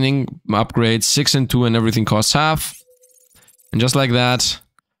the winning upgrade, 6 and 2, and everything costs half. And just like that,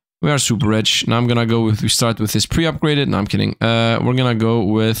 we are super rich. Now I'm going to go with, we start with this pre-upgraded. No, I'm kidding. We're going to go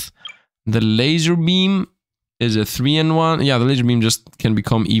with the laser beam is a 3-in-1. Yeah, the laser beam just can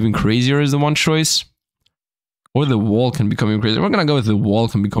become even crazier is the one choice. Or the wall can become even crazier. We're gonna go with the wall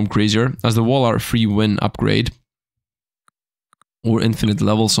can become crazier, as the wall are a free win upgrade. Or infinite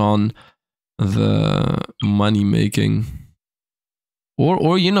levels on the money making.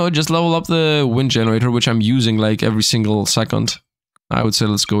 Or you know, just level up the wind generator, which I'm using like every single second. I would say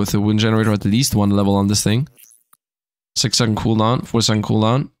let's go with the wind generator at least 1 level on this thing. 6-second cooldown, 4-second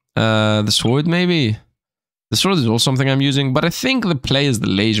cooldown. The sword maybe? The sword is also something I'm using, but I think the play is the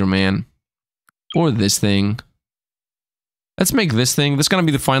laser, man. Or this thing. Let's make this thing. This is gonna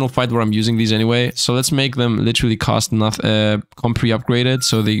be the final fight where I'm using these anyway. So let's make them literally cost nothing, come pre-upgraded,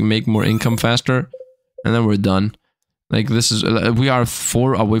 so they make more income faster. And then we're done. Like this is, we are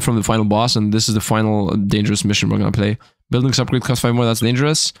 4 away from the final boss, and this is the final dangerous mission we're gonna play. Buildings upgrade cost 5 more, that's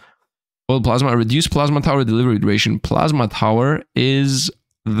dangerous. Well, plasma, reduce plasma tower delivery duration. Plasma tower is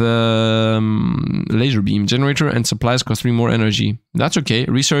the laser beam generator, and supplies cost 3 more energy. That's okay.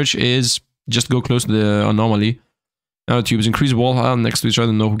 Research is just go close to the anomaly. Nanotubes, increase wall height next to each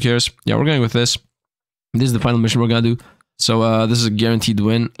other, no, who cares? Yeah, we're going with this. This is the final mission we're gonna do. So this is a guaranteed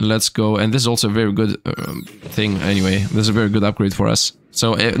win. Let's go. And this is also a very good thing anyway. This is a very good upgrade for us.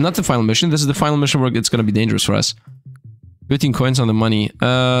 So not the final mission. This is the final mission where it's gonna be dangerous for us. 15 coins on the money.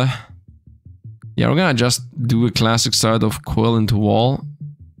 Yeah, we're gonna just do a classic start of coil into wall.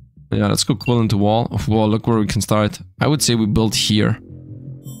 Yeah, let's go coil into wall. Of wall, look where we can start. I would say we build here.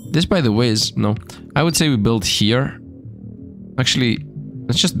 This, by the way, is... No. I would say we build here. Actually,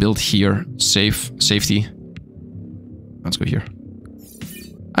 let's just build here. Safety. Let's go here.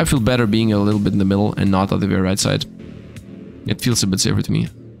 I feel better being a little bit in the middle and not on the very right side. It feels a bit safer to me.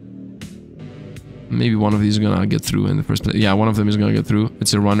 Maybe one of these is gonna get through in the first place. Yeah, one of them is gonna get through.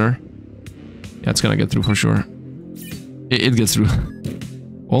 It's a runner. Yeah, it's gonna get through for sure. It gets through.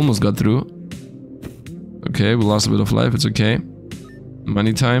 Almost got through. Okay, we lost a bit of life. It's okay.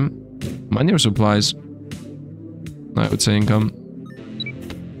 Money time. Money or supplies? I would say income.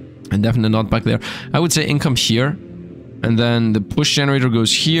 And definitely not back there. I would say income here. And then the push generator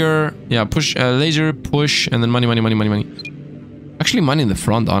goes here. Yeah, push, laser, push, and then money. Actually, money in the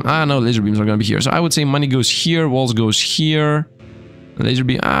front on. Ah, no, laser beams are gonna be here. So I would say money goes here, walls goes here. Laser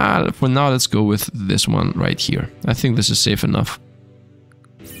beam. Ah, for now, let's go with this one right here. I think this is safe enough.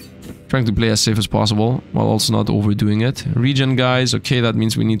 Trying to play as safe as possible, while also not overdoing it. Regen, guys. Okay, that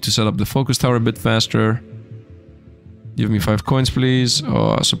means we need to set up the focus tower a bit faster. Give me 5 coins, please.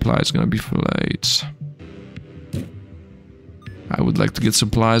 Oh, supply is gonna be for late. I would like to get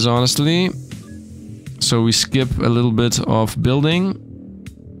supplies, honestly. So we skip a little bit of building.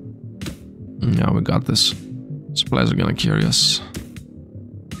 Yeah, we got this. Supplies are gonna carry us.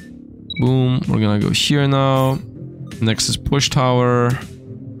 Boom. We're gonna go here now. Next is push tower.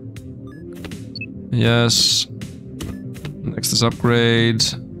 Yes. Next is upgrade.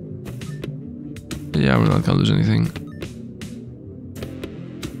 Yeah, we're not gonna lose anything.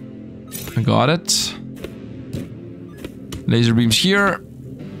 I got it. Laser beams here.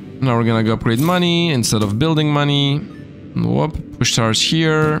 Now we're gonna go upgrade money instead of building money. Whoop. Push towers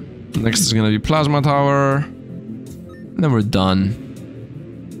here. Next is gonna be plasma tower. And then we're done.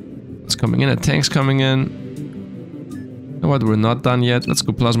 It's coming in. A tank's coming in. You know what? We're not done yet. Let's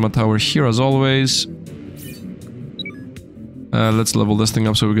go plasma tower here as always. Let's level this thing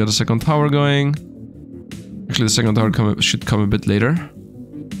up so we get a second tower going. Actually, the second tower should come a bit later.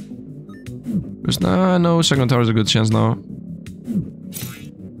 There's no second tower is a good chance now.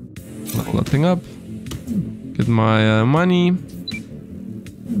 Level that thing up. Get my money.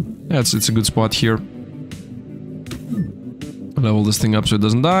 Yeah, it's a good spot here. Level this thing up so it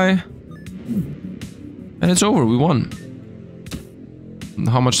doesn't die. And it's over, we won.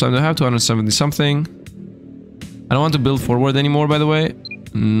 How much time do I have? 270 something. I don't want to build forward anymore, by the way.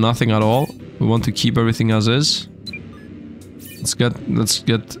 Nothing at all. We want to keep everything as is. Let's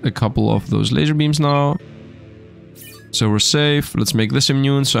get a couple of those laser beams now. So we're safe. Let's make this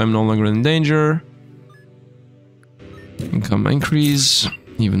immune so I'm no longer in danger. Income increase.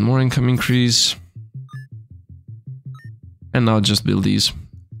 Even more income increase. And now just build these.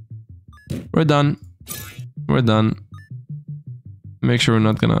 We're done. We're done. Make sure we're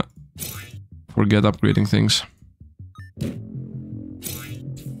not gonna forget upgrading things.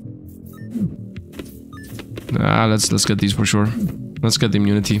 Let's get these for sure. Let's get the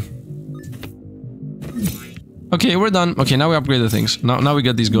immunity. Okay, we're done. Okay, now we upgrade the things. Now we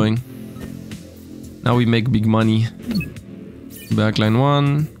get these going. Now we make big money. Backline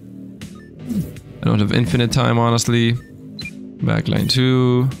 1. I don't have infinite time, honestly. Backline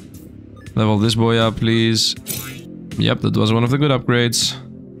 2. Level this boy up, please. Yep, that was one of the good upgrades.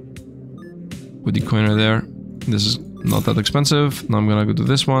 Put the coiner there. This is not that expensive. Now I'm gonna go to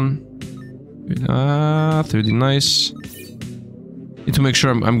this one. 30, nice. Need to make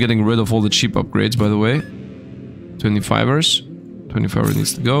sure I'm getting rid of all the cheap upgrades, by the way. 25ers. 25er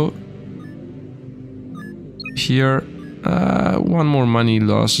needs to go. Here. One more money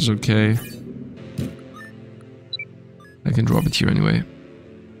loss is okay. I can drop it here anyway.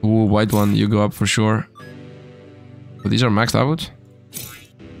 Ooh, white one, you go up for sure. But these are maxed out.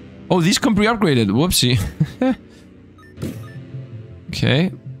 Oh, these come pre-upgraded. Whoopsie.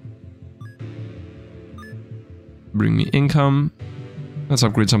 Okay. Bring me income. Let's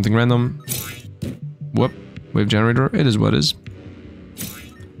upgrade something random. Whoop. Wave generator. It is what it is.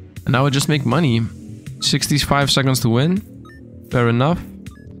 And now I just make money. 65 seconds to win. Fair enough.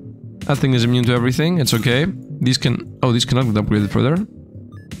 That thing is immune to everything. It's okay. These can... Oh, these cannot get upgraded further.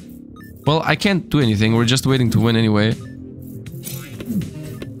 Well, I can't do anything. We're just waiting to win anyway.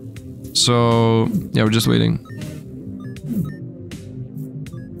 So... Yeah, we're just waiting.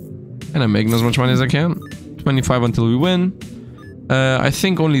 And I'm making as much money as I can. 25 until we win. I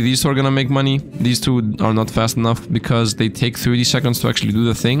think only these two are gonna make money. These two are not fast enough because they take 30 seconds to actually do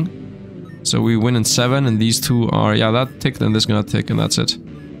the thing. So we win in 7 and these two are... Yeah, that ticked and this gonna tick and that's it.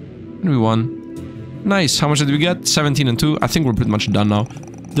 And we won. Nice. How much did we get? 17 and 2. I think we're pretty much done now.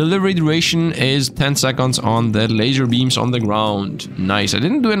 Delivery duration is 10 seconds on the laser beams on the ground. Nice. I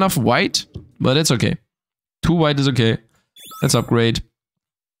didn't do enough white, but it's okay. 2 white is okay. Let's upgrade.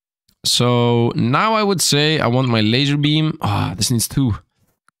 So now I would say I want my laser beam. Ah, this needs 2.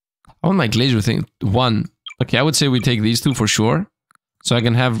 I want my laser thing. 1. Okay, I would say we take these 2 for sure. So I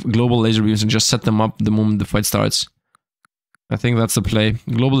can have global laser beams and just set them up the moment the fight starts. I think that's the play.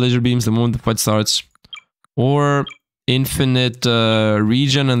 Global laser beams the moment the fight starts. Or infinite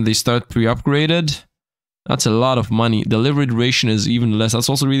region and they start pre-upgraded. That's a lot of money. Delivery duration is even less. That's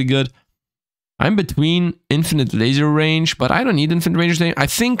also really good. I'm between infinite laser range, but I don't need infinite range. I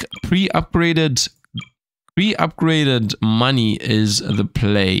think pre-upgraded money is the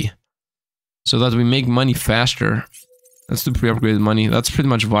play. So that we make money faster. Let's do pre-upgraded money. That's pretty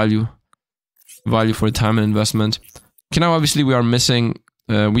much value. Value for time and investment. Okay, now obviously we are missing...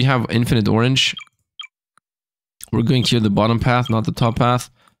 we have infinite orange. We're going here the bottom path, not the top path.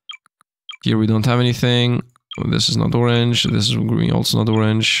 Here we don't have anything. Oh, this is not orange. This is green, also not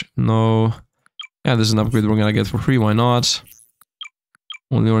orange. No. Yeah, this is an upgrade we're gonna get for free. Why not?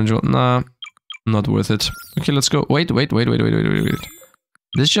 Only orange. Nah, not worth it. Okay, let's go. Wait.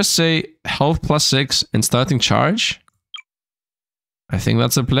 Let's just say health +6 and starting charge. I think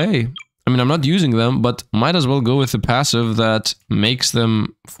that's a play. I mean, I'm not using them, but might as well go with the passive that makes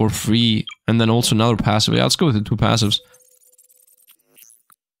them for free. And then also another passive. Yeah, let's go with the 2 passives.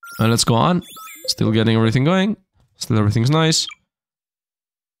 And let's go on. Still getting everything going. Still everything's nice.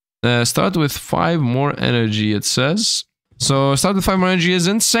 Start with 5 more energy, it says. So start with 5 more energy is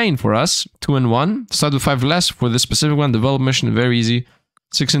insane for us. 2 and 1. Start with 5 less for this specific one. Develop mission, very easy.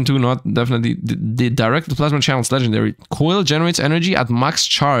 6 and 2, not definitely. The direct plasma channel is legendary. Coil generates energy at max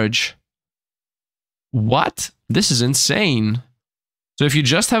charge. What? This is insane. So if you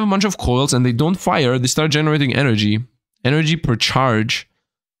just have a bunch of coils and they don't fire, they start generating energy. Energy per charge.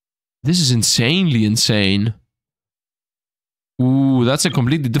 This is insanely insane. Ooh, that's a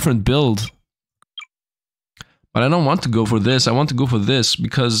completely different build. But I don't want to go for this. I want to go for this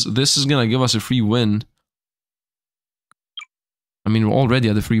because this is gonna give us a free win. I mean, we're already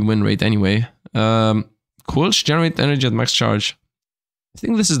at a free win rate anyway. Coils generate energy at max charge. I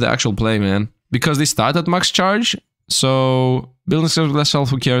think this is the actual play, man. Because they start at max charge. So, building with less health,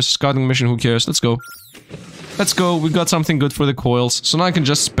 who cares? Scouting mission, who cares? Let's go. Let's go. We got something good for the coils. So now I can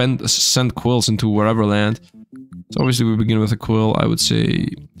just send coils into wherever land. So obviously we begin with a coil, I would say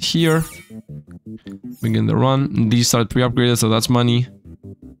here. Begin the run. These start pre-upgraded, so that's money.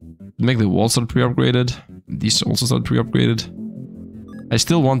 Make the wall start pre-upgraded. These also start pre-upgraded. I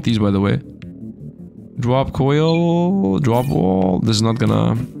still want these, by the way. Drop coil, drop wall. This is not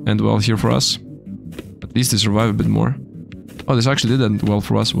gonna end well here for us. At least they survive a bit more. Oh, this actually did end well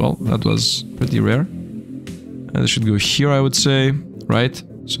for us. Well, that was pretty rare. And this should go here, I would say. Right?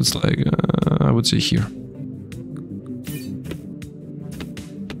 So it's like, I would say here.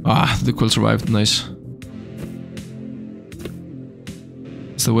 Ah, the coil survived. Nice.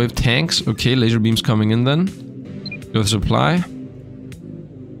 It's the wave tanks. Okay, laser beams coming in then. Go with supply.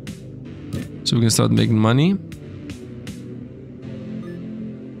 So we can start making money.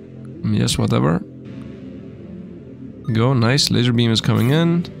 Yes, whatever. Go, nice. Laser beam is coming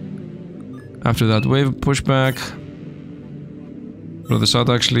in. After that wave pushback. Throw this out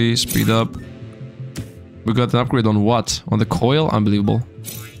actually. Speed up. We got an upgrade on what? On the coil? Unbelievable.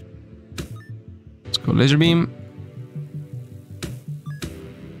 Let's go laser beam.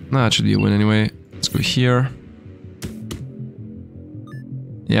 Nah, that should be a win anyway. Let's go here.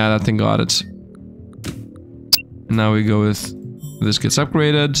 Yeah, that thing got it. And now we go with... This gets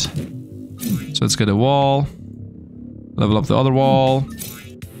upgraded. So let's get a wall. Level up the other wall.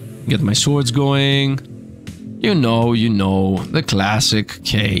 Get my swords going. You know, the classic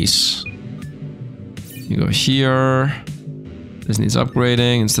case. You go here. This needs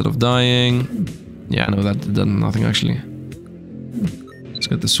upgrading instead of dying. Yeah, no, that done nothing actually. Let's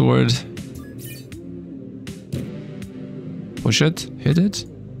get the sword. Push it. Hit it.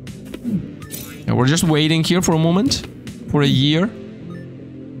 Yeah, we're just waiting here for a moment. For a year.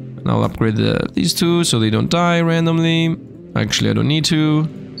 And I'll upgrade these two so they don't die randomly. Actually, I don't need to.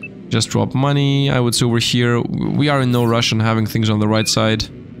 Just drop money. I would say over here. We are in no rush on having things on the right side.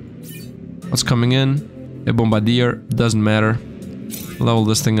 What's coming in? A bombardier. Doesn't matter. Level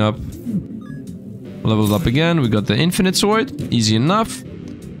this thing up. Level it up again. We got the infinite sword. Easy enough.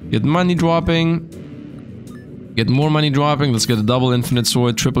 Get money dropping. Get more money dropping. Let's get a double infinite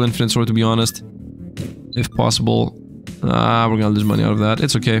sword. Triple infinite sword, to be honest. If possible. We're gonna lose money out of that.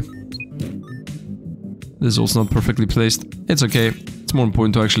 It's okay. This is also not perfectly placed. It's okay. It's more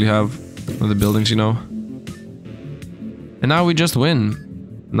important to actually have the buildings, you know. And now we just win.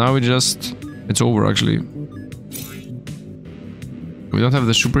 Now we just... It's over, actually. We don't have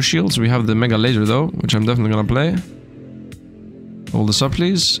the super shields. We have the mega laser, though, which I'm definitely gonna play. Hold this up,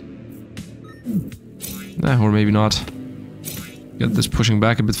 please. Or maybe not. Get this pushing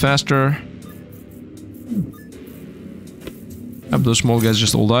back a bit faster. Have those small guys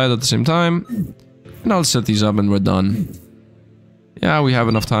just all died at the same time. And I'll set these up and we're done. Yeah, we have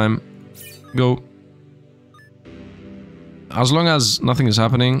enough time. Go. As long as nothing is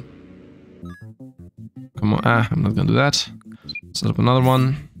happening. Come on. I'm not gonna do that. Set up another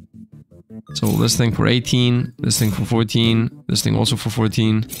one. So this thing for 18. This thing for 14. This thing also for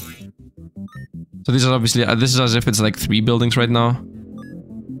 14. So these are obviously... this is as if it's like 3 buildings right now.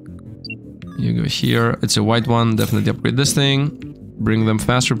 You go here. It's a white one. Definitely upgrade this thing. Bring them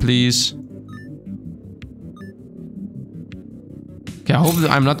faster, please. Okay, I hope that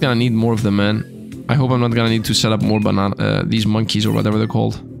I'm not gonna need more of them, man. I hope I'm not gonna need to set up more banana... these monkeys or whatever they're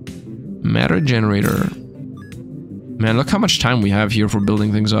called. Matter generator. Man, look how much time we have here for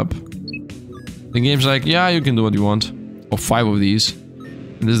building things up. The game's like, yeah, you can do what you want. Oh, 5 of these.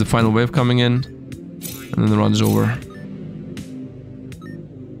 And this is the final wave coming in. And then the run's over.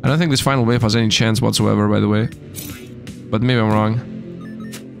 I don't think this final wave has any chance whatsoever, by the way. But maybe I'm wrong.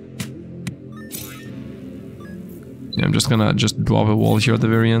 Yeah, I'm just gonna drop a wall here at the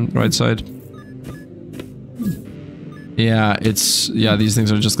very end, right side. Yeah, yeah, these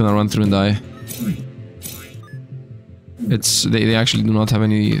things are just gonna run through and die. They actually do not have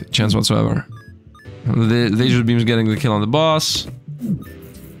any chance whatsoever. The laser beam's getting the kill on the boss.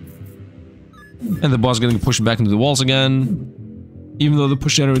 And the boss getting pushed back into the walls again. Even though the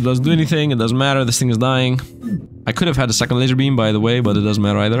push generator doesn't do anything, it doesn't matter, this thing is dying. I could have had a second laser beam, by the way, but it doesn't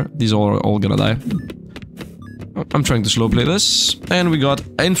matter either. These are all gonna die. I'm trying to slow play this. And we got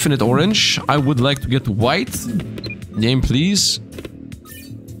infinite orange. I would like to get white. Game, please.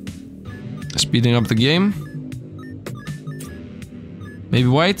 Speeding up the game. Maybe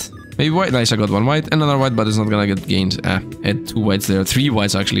white? Maybe white. Nice, I got 1 white. Another white, but it's not gonna get gained. Add 2 whites there. 3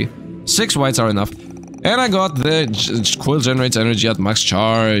 whites, actually. 6 whites are enough. And I got the coil generates energy at max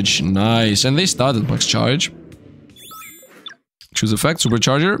charge. Nice. And they start at max charge. Choose effect.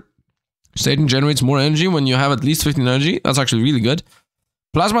 Supercharger. Satan generates more energy when you have at least 15 energy. That's actually really good.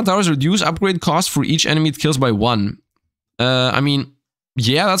 Plasma towers reduce upgrade cost for each enemy it kills by 1. I mean,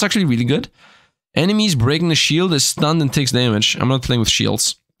 yeah, that's actually really good. Enemies breaking the shield is stunned and takes damage. I'm not playing with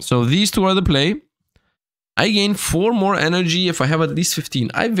shields. So these two are the play. I gain 4 more energy if I have at least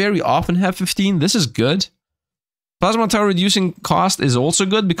 15. I very often have 15. This is good. Plasma tower reducing cost is also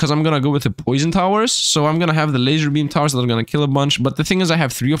good because I'm gonna go with the poison towers. So I'm gonna have the laser beam towers that are gonna kill a bunch. But the thing is I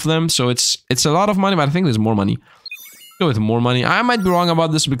have 3 of them. So it's a lot of money, but I think there's more money. Go with more money. I might be wrong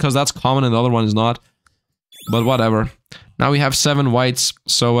about this because that's common and the other one is not. But whatever. Now we have 7 whites.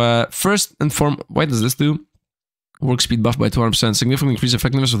 So first and foremost, what does this do? Work speed buff by 200%. Significantly increase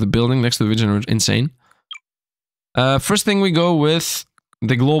effectiveness of the building next to the vision. Insane. First thing we go with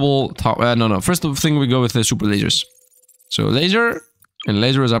the global first thing we go with the super lasers. So laser and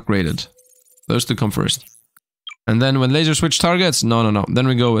laser is upgraded. Those two come first. And then when laser switch targets, no. Then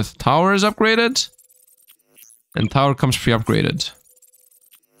we go with tower is upgraded. And tower comes pre-upgraded.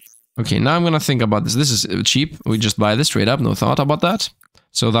 Okay, now I'm gonna think about this. This is cheap. We just buy this straight up. No thought about that.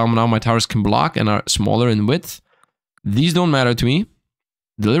 So now my towers can block and are smaller in width. These don't matter to me.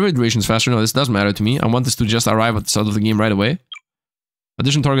 Delivery duration is faster. No, this does matter to me. I want this to just arrive at the start of the game right away.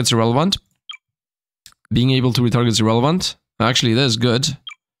 Addition target's irrelevant. Being able to retarget is irrelevant. Actually, that is good.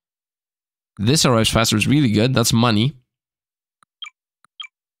 This arrives faster is really good. That's money.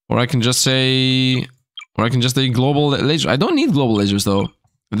 Or I can just say global laser. I don't need global lasers though.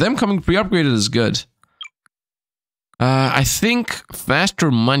 Them coming pre-upgraded is good. I think faster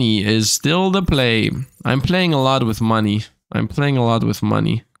money is still the play. I'm playing a lot with money. I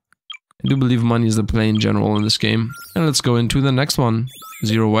do believe money is the play in general in this game. And let's go into the next one.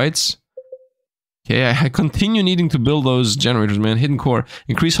 0 whites. Okay, I continue needing to build those generators, man. Hidden core.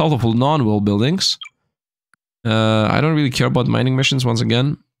 Increase health of non-wall buildings. I don't really care about mining missions once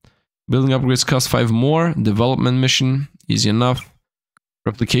again. Building upgrades cost 5 more. Development mission. Easy enough.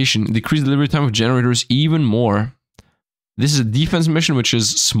 Replication. Decrease delivery time of generators even more. This is a defense mission, which is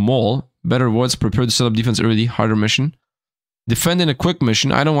small. Better rewards. Prepare to set up defense early. Harder mission. Defend in a quick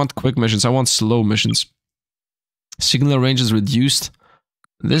mission. I don't want quick missions. I want slow missions. Signal range is reduced.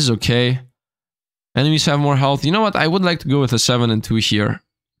 This is okay. Enemies have more health. You know what? I would like to go with a 7 and 2 here.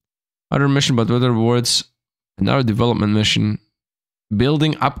 Other mission, but better rewards. Another development mission.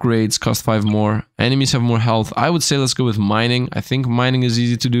 Building upgrades cost 5 more. Enemies have more health. I would say let's go with mining. I think mining is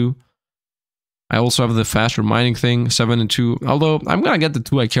easy to do. I also have the faster mining thing. 7 and 2. Although, I'm gonna get the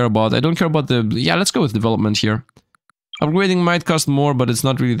 2 I care about. I don't care about the... Yeah, let's go with development here. Upgrading might cost more, but it's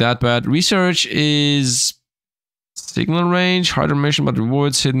not really that bad. Research is... Signal range, harder mission, but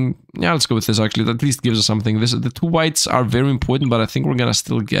rewards hidden. Yeah, let's go with this actually. That at least gives us something. The 2 whites are very important, but I think we're gonna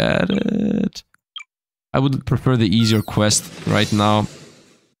still get it. I would prefer the easier quest right now.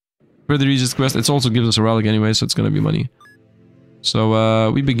 For the easiest quest, it also gives us a relic anyway, so it's gonna be money.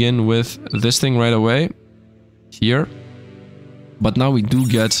 So we begin with this thing right away. Here. But now we do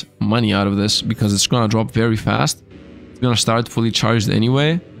get money out of this, because it's gonna drop very fast. It's gonna start fully charged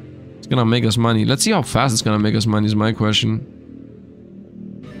anyway. It's gonna make us money. Let's see how fast it's gonna make us money is my question.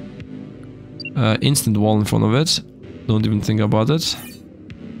 Instant wall in front of it. Don't even think about it.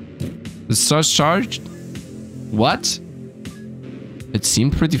 It starts charged? What? It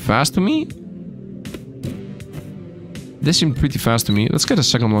seemed pretty fast to me? This seemed pretty fast to me. Let's get a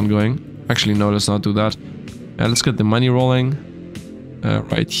second one going. Actually, no, let's not do that. Let's get the money rolling.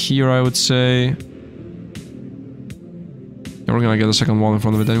 Right here, I would say. And we're gonna get a second wall in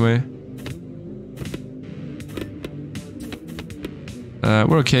front of it anyway.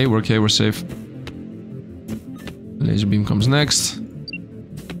 We're okay, we're safe. Laser beam comes next.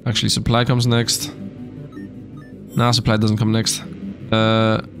 Actually, supply comes next. Nah, supply doesn't come next.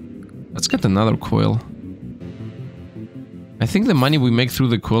 Let's get another coil. I think the money we make through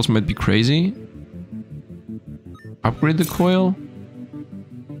the coils might be crazy. Upgrade the coil.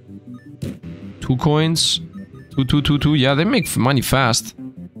 2 coins. 2. Yeah, they make money fast.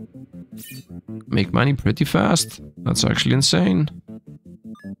 Make money pretty fast. That's actually insane.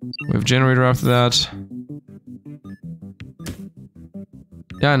 We have generator after that.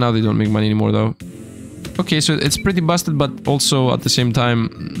 Yeah, now they don't make money anymore though. Okay, so it's pretty busted, but also at the same time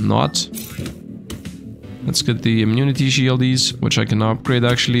not. Let's get the immunity shieldies, which I can now upgrade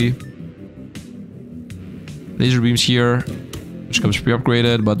actually. Laser beams here, which comes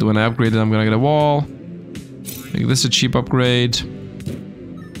pre-upgraded, but when I upgrade it, I'm gonna get a wall. Make this a cheap upgrade.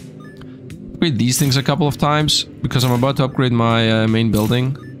 upgrade these things a couple of times because I'm about to upgrade my main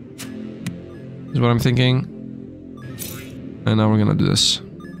building. Is what I'm thinking. And now we're gonna do this.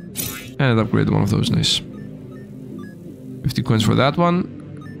 And upgrade one of those, nice. 50 coins for that one,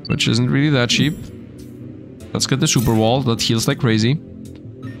 which isn't really that cheap. Let's get the super wall, that heals like crazy.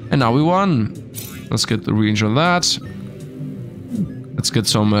 And now we won! Let's get the range on that. Let's get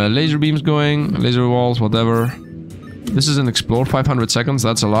some laser beams going, laser walls, whatever. This is an explore, 500 seconds,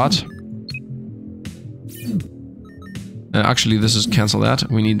 that's a lot. Actually, this is cancel that.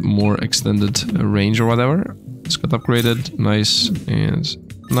 We need more extended range or whatever. Let's get upgraded. Nice and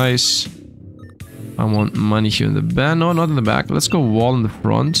nice. I want money here in the back. No, not in the back. Let's go wall in the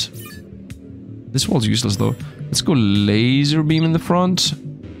front. This wall's useless though. Let's go laser beam in the front.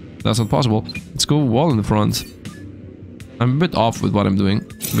 That's not possible. Let's go wall in the front. I'm a bit off with what I'm doing.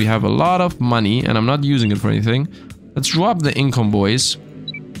 We have a lot of money and I'm not using it for anything. Let's drop the income, boys.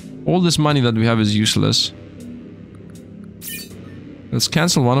 All this money that we have is useless. Let's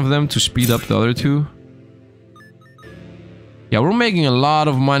cancel one of them to speed up the other two. Yeah, we're making a lot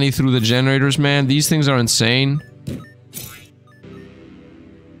of money through the generators, man. These things are insane.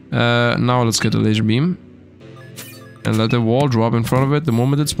 Now let's get a laser beam. And let the wall drop in front of it the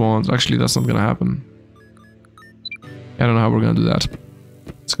moment it spawns. Actually, that's not gonna happen. I don't know how we're gonna do that.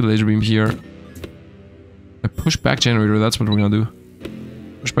 Let's get a laser beam here. A pushback generator, that's what we're gonna do.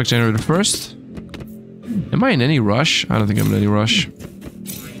 Pushback generator first. Am I in any rush? I don't think I'm in any rush.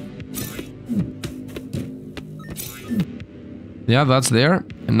 Yeah, that's there.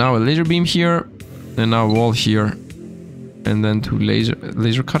 And now a laser beam here. And now a wall here. And then two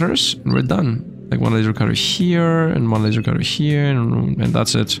laser cutters. And we're done. Like one laser cutter here. And one laser cutter here. And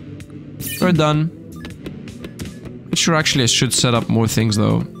that's it. We're done. Not sure actually I should set up more things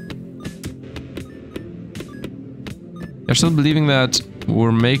though. I'm still believing that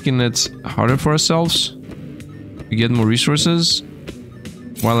we're making it harder for ourselves. We get more resources.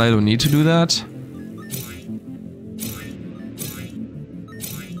 While I don't need to do that.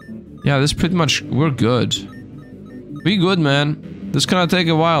 Yeah, this pretty much... we're good. We good, man. This gonna take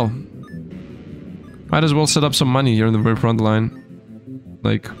a while. Might as well set up some money here in the very front line.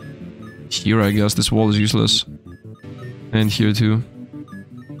 Like... here, I guess. This wall is useless. And here too.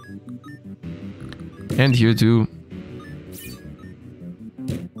 And here too.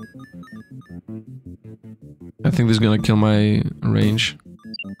 I think this is gonna kill my range.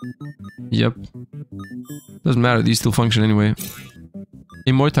 Yep. Doesn't matter, these still function anyway.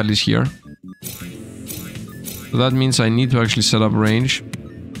 Immortal is here. So that means I need to actually set up range.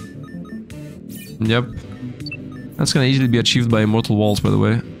 Yep. That's gonna easily be achieved by immortal walls, by the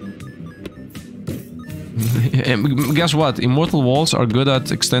way. And guess what? Immortal walls are good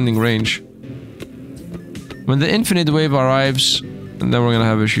at extending range. When the infinite wave arrives, and then we're gonna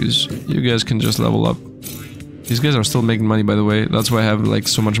have issues. You guys can just level up. These guys are still making money, by the way. That's why I have, like,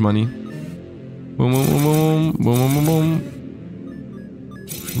 so much money. Boom, boom, boom, boom, boom, boom, boom, boom.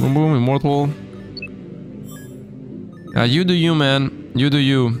 Boom, boom, immortal. You do you, man. You do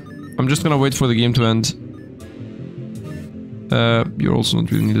you. I'm just gonna wait for the game to end. You're also not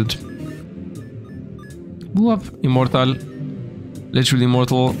really needed. Move up. Immortal. Literally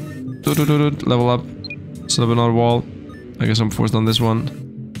immortal. Level up. Set up another wall. I guess I'm forced on this one.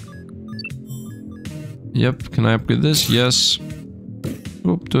 Yep, can I upgrade this? Yes.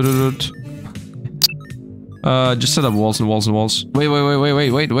 Oop, just set up walls and walls and walls. Wait. I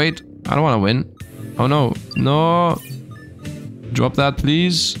don't want to win. Oh no. No. Drop that,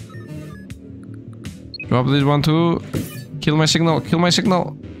 please. Drop this one too. Kill my signal. Kill my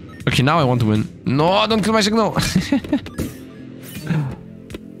signal. Okay, now I want to win. No, don't kill my signal.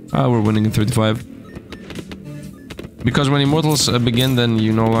 We're winning in 35. Because when immortals begin, then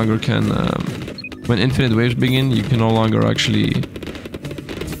you no longer can... when infinite waves begin, you can no longer actually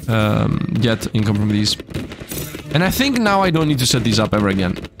get income from these. And I think now I don't need to set these up ever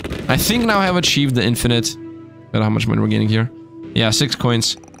again. I think now I have achieved the infinite. Look at how much money we're getting here. Yeah, 6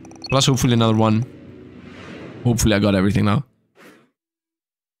 coins. Plus hopefully another 1. Hopefully I got everything now.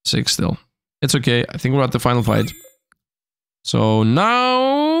 6 still. It's okay. I think we're at the final fight. So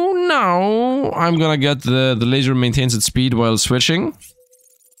now I'm gonna get the laser maintains its speed while switching.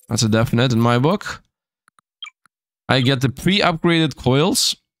 That's a definite in my book. I get the pre-upgraded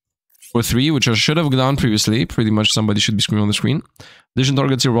coils for 3, which I should have done previously. Pretty much somebody should be screaming on the screen. Addition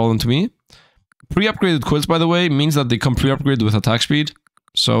targets irrelevant to me. Pre-upgraded coils, by the way, means that they come pre-upgraded with attack speed.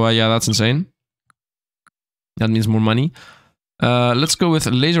 So yeah, that's insane. That means more money. Let's go with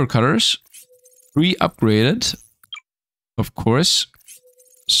laser cutters. Pre-upgraded, of course,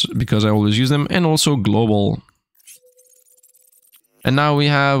 because I always use them. And also global. And now we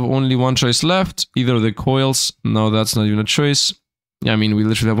have only one choice left. Either the coils. No, that's not even a choice. Yeah, I mean, we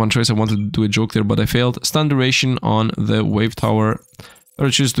literally have one choice. I wanted to do a joke there, but I failed. Stun duration on the wave tower. Or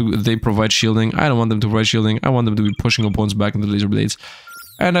choose to, they provide shielding. I don't want them to provide shielding. I want them to be pushing opponents back into laser blades.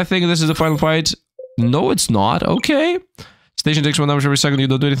 And I think this is the final fight. No, it's not. Okay. Station takes 1 damage every second. You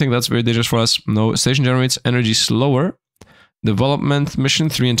don't do anything. That's very dangerous for us. No. Station generates energy slower. Development mission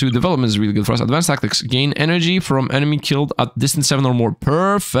 3 and 2. Development is really good for us. Advanced tactics. Gain energy from enemy killed at distance 7 or more.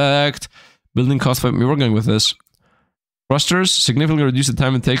 Perfect. Building cost 5. We're going with this. Thrusters. Significantly reduce the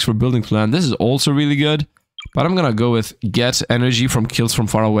time it takes for building to land. This is also really good. But I'm gonna go with get energy from kills from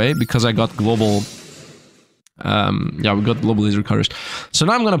far away because I got global. Yeah, we got global laser cutters. So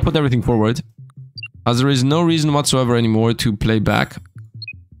now I'm gonna put everything forward, as there is no reason whatsoever anymore to play back,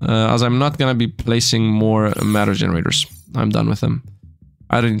 as I'm not gonna be placing more matter generators. I'm done with them.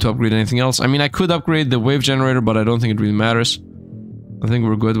 I don't need to upgrade anything else. I mean, I could upgrade the wave generator, but I don't think it really matters. I think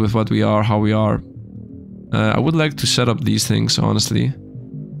we're good with what we are, how we are. I would like to set up these things, honestly.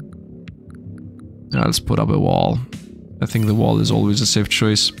 Yeah, let's put up a wall. I think the wall is always a safe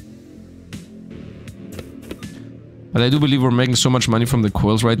choice. But I do believe we're making so much money from the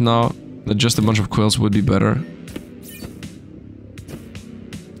coils right now that just a bunch of coils would be better.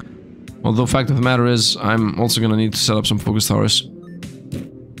 Although fact of the matter is, I'm also gonna need to set up some focus towers.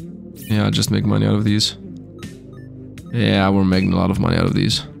 Yeah, just make money out of these. Yeah, we're making a lot of money out of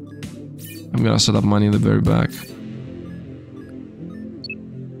these. I'm gonna set up money in the very back.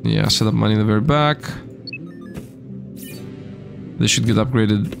 Yeah, set up money in the very back. They should get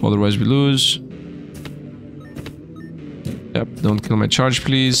upgraded, otherwise we lose. Yep, don't kill my charge,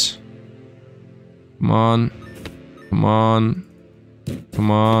 please. Come on. Come on.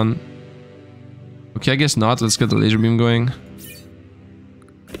 Come on. Okay, I guess not. Let's get the laser beam going.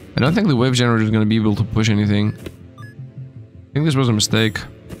 I don't think the wave generator is going to be able to push anything. I think this was a mistake.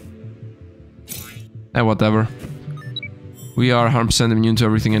 Whatever. We are 100% immune to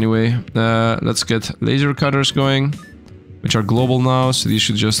everything anyway. Let's get laser cutters going, which are global now, so these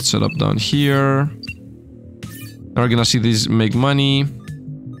should just set up down here. Now we're gonna see these make money.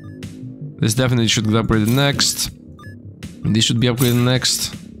 This definitely should get upgraded next. These should be upgraded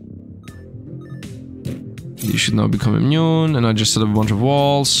next. These should now become immune, and I just set up a bunch of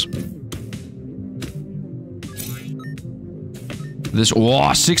walls. This,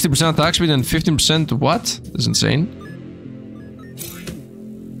 wow, 60% attack speed and 15%, what? This is insane.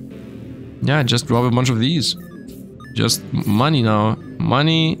 Yeah, just drop a bunch of these. Just money now.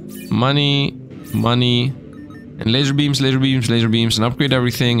 Money, money, money. And laser beams, laser beams, laser beams. And upgrade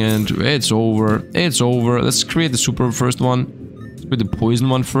everything and it's over. It's over. Let's create the super first one. Let's create the poison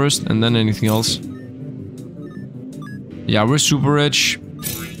one first and then anything else. Yeah, we're super rich.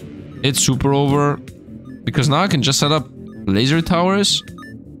 It's super over. Because now I can just set up laser towers.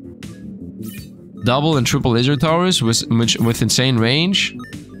 Double and triple laser towers with insane range.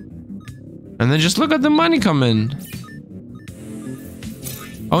 And then just look at the money come in.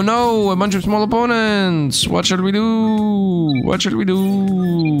 Oh no, a bunch of small opponents. What shall we do? What shall we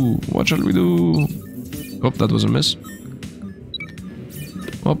do? What shall we do? Oh, that was a miss.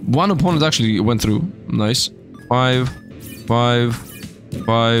 Oh, one opponent actually went through. Nice. 5, 5,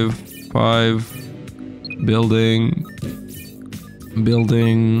 5, 5. Building.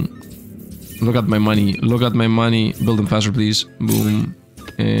 Building. Look at my money. Look at my money. Build them faster, please. Boom.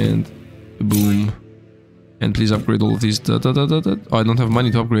 And boom. And please upgrade all of these. Oh, I don't have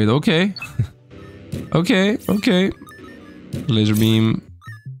money to upgrade. Okay. Okay, okay. Laser beam.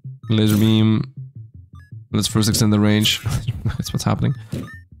 Laser beam. Let's first extend the range. That's what's happening.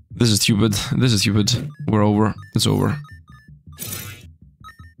 This is stupid. This is stupid. We're over. It's over.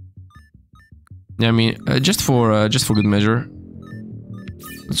 Yeah, I mean, just for good measure.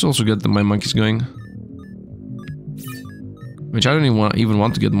 Let's also get my monkeys going. Which I don't even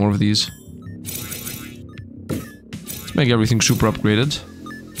want to get more of these. Let's make everything super upgraded.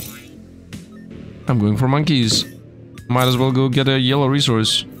 I'm going for monkeys. Might as well go get a yellow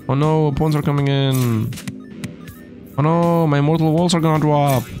resource. Oh no, opponents are coming in. Oh no, my mortal walls are gonna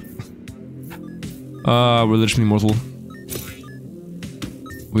drop. We're literally immortal.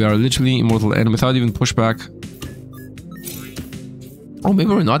 We are literally immortal and without even pushback. Oh, maybe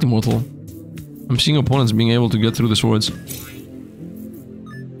we're not immortal. I'm seeing opponents being able to get through the swords.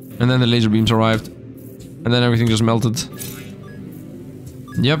 And then the laser beams arrived. And then everything just melted.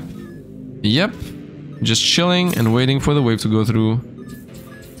 Yep. Yep. Just chilling and waiting for the wave to go through.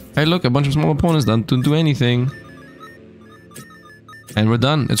 Hey, look, a bunch of small opponents don't do anything. And we're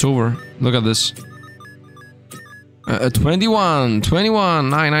done. It's over. Look at this. 21, 21,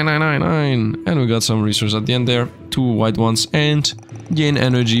 9, 9, 9, 9, 9. And we got some resources at the end there. 2 white ones, and gain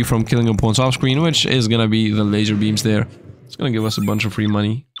energy from killing opponents off screen, which is gonna be the laser beams there. It's gonna give us a bunch of free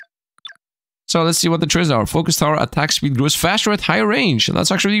money. So let's see what the triggers are. Focus tower attack speed grows faster at higher range.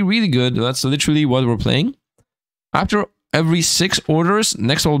 That's actually really good. That's literally what we're playing. After every 6 orders,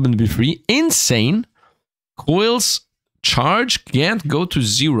 next one will be free. Insane. Coils charge can't go to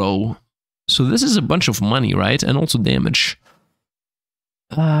 0. So this is a bunch of money, right? And also damage.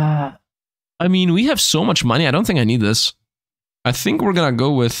 I mean, we have so much money. I don't think I need this. I think we're gonna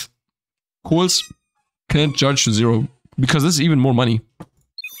go with coils can't charge to 0. Because this is even more money.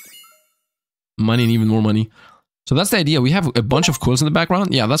 Money and even more money. So that's the idea. We have a bunch of coils in the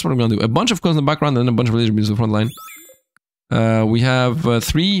background. Yeah, that's what we're gonna do. A bunch of coils in the background and then a bunch of laser beams in the front line. We have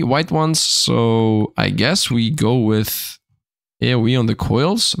 3 white ones. So I guess we go with AoE on the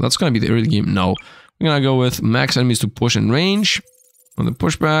coils. That's gonna be the early game. No. We're gonna go with max enemies to push in range on the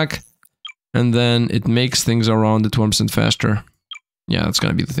pushback. And then it makes things around the 20% faster. Yeah, that's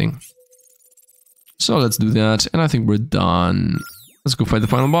gonna be the thing. So let's do that. And I think we're done. Let's go fight the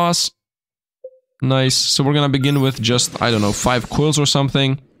final boss. Nice. So we're gonna begin with just, I don't know, 5 coils or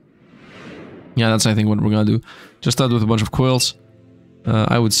something. Yeah, that's I think what we're gonna do. Just start with a bunch of coils.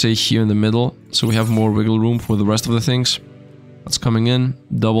 I would say here in the middle. So we have more wiggle room for the rest of the things. That's coming in.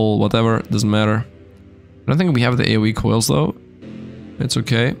 Double, whatever. Doesn't matter. I don't think we have the AoE coils though. It's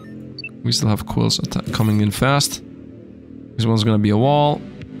okay. We still have coils coming in fast. This one's gonna be a wall.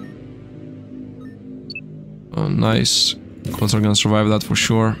 Oh, nice. Coils are gonna survive that for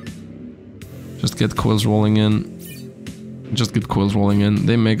sure. Just get coils rolling in. Just get coils rolling in.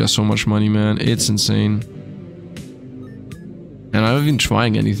 They make us so much money, man. It's insane. And I'm not even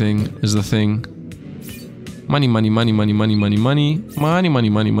trying anything, is the thing. Money, money, money, money, money, money, money. Money, money,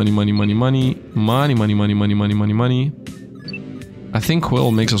 money, money, money, money, money. Money, money, money, money, money, money, money. I think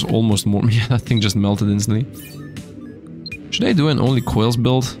coil makes us almost more. Yeah, that thing just melted instantly. Should I do an only coils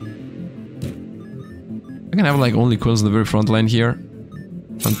build? I can have like only coils in the very front line here.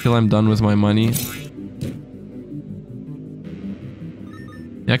 Until I'm done with my money.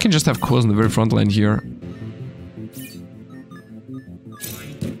 Yeah, I can just have coils in the very front line here.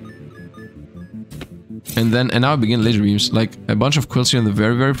 And now I begin laser beams. Like a bunch of coils here in the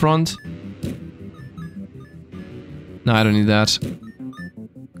very, very front. No, I don't need that.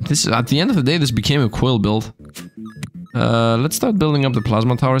 This at the end of the day, this became a coil build. Let's start building up the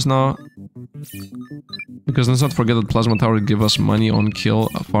plasma towers now. Because let's not forget that plasma tower give us money on kill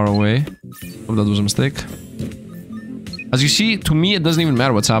far away. Hope that was a mistake. As you see, to me it doesn't even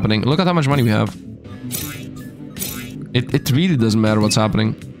matter what's happening. Look at how much money we have. It really doesn't matter what's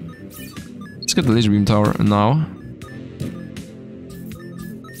happening. Let's get the laser beam tower now.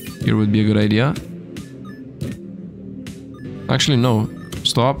 Here would be a good idea. Actually, no.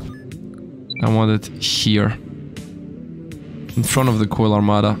 Stop. I want it here. In front of the coil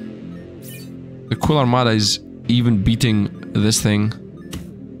armada. The coil armada is even beating this thing.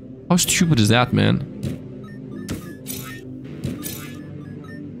 How stupid is that, man?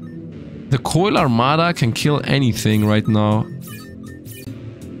 The coil armada can kill anything right now.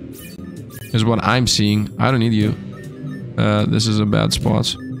 Is what I'm seeing. I don't need you. This is a bad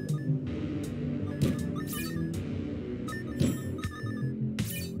spot.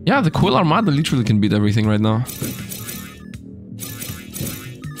 Yeah, the coil armada literally can beat everything right now.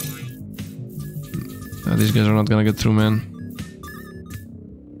 These guys are not gonna get through, man.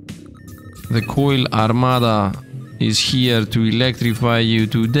 The coil armada is here to electrify you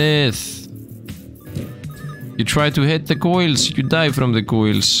to death. You try to hit the coils, you die from the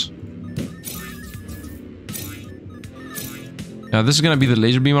coils. Yeah, this is gonna be the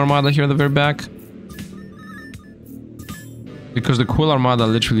laser beam armada here at the very back. Because the coil armada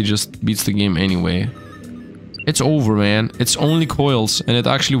literally just beats the game anyway. It's over, man. It's only coils, and it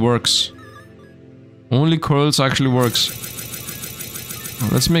actually works. Only coils actually works.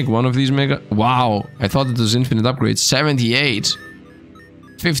 Let's make one of these mega... Wow, I thought it was infinite upgrades. 78.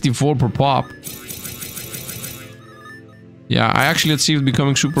 54 per pop. Yeah, I actually, let's see it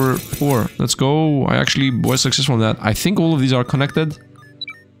becoming super poor. Let's go. I actually was successful on that. I think all of these are connected.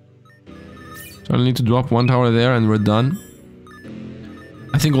 So I'll need to drop one tower there and we're done.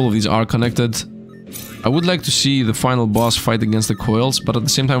 I think all of these are connected. I would like to see the final boss fight against the coils, but at the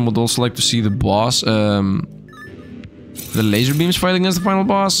same time I would also like to see the boss, the laser beams fight against the final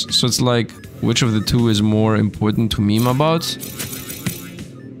boss. So it's like, which of the two is more important to meme about?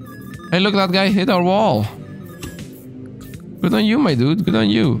 Hey, look, that guy hit our wall. Good on you, my dude. Good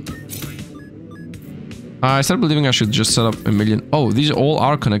on you. I started believing I should just set up a million. Oh, these all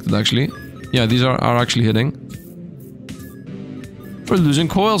are connected, actually. Yeah, these are actually hitting. we're losing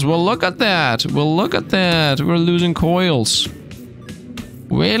coils. Well, look at that. Well, look at that. We're losing coils.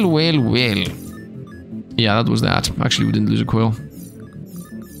 Well, well, well. Yeah, that was that. Actually, we didn't lose a coil.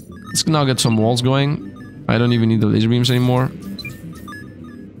 Let's now get some walls going. I don't even need the laser beams anymore.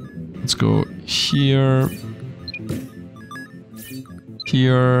 Let's go here.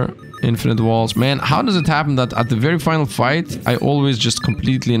 Here. Infinite walls. Man, how does it happen that at the very final fight, I always just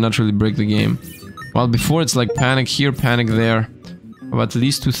completely and naturally break the game? While before it's like panic here, panic there. Of at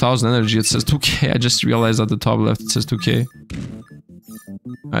least 2000 energy, it says 2k. I just realized at the top left it says 2k.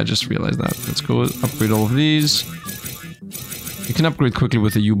 I just realized that. Let's go upgrade all of these. You can upgrade quickly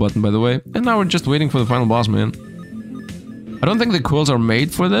with the U button, by the way. And now we're just waiting for the final boss, man. I don't think the coils are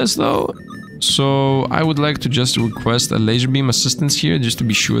made for this, though. So I would like to just request a laser beam assistance here, just to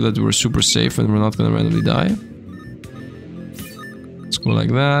be sure that we're super safe and we're not gonna randomly die. Let's go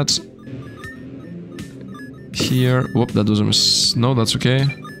like that. Here. Whoop, that was a miss. No, that's okay.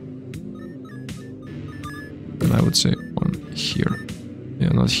 And I would say one here. Yeah,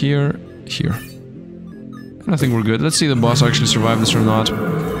 not here. Here. And I think we're good. Let's see if the boss actually survived this or not.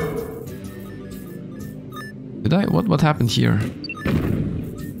 Did I? What happened here?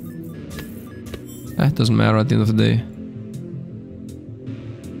 It doesn't matter at the end of the day.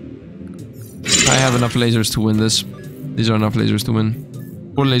 I have enough lasers to win this. These are enough lasers to win.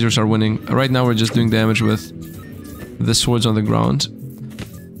 4 lasers are winning. Right now we're just doing damage with the swords on the ground.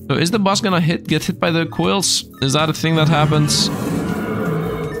 So is the boss gonna get hit by the coils? Is that a thing that happens?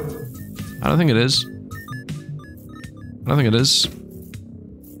 I don't think it is. I don't think it is.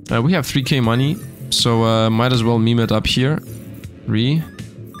 We have 3k money, so might as well meme it up here.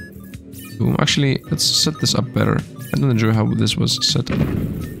 Boom. Actually, let's set this up better. I don't enjoy how this was set up.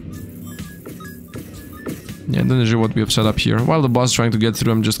 Yeah, I don't enjoy what we have set up here. While the boss is trying to get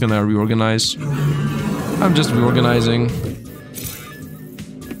through, I'm just gonna reorganize. I'm just reorganizing.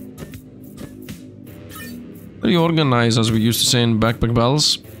 Reorganize, as we used to say in Backpack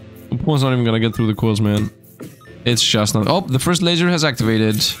Battles. Opponent's not even gonna get through the coils, man. It's just not. Oh, the first laser has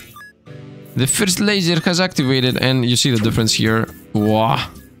activated. The first laser has activated, and you see the difference here. Wow.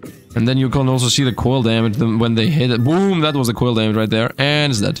 And then you can also see the coil damage when they hit it. Boom! That was the coil damage right there.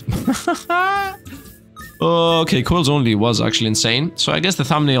 And it's dead. Okay, coils only was actually insane. So I guess the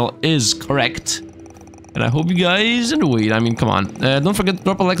thumbnail is correct. And I hope you guys enjoyed. I mean, come on. Don't forget to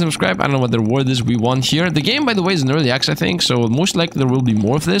drop a like and subscribe. I don't know what the reward is we want here. The game, by the way, is in early access, I think. So most likely there will be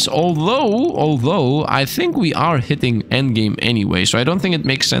more of this. Although, I think we are hitting endgame anyway. So I don't think it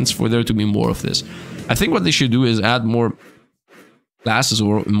makes sense for there to be more of this. I think what they should do is add more classes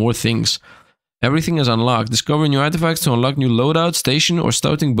or more things. Everything is unlocked. Discover new artifacts to unlock new loadout, station, or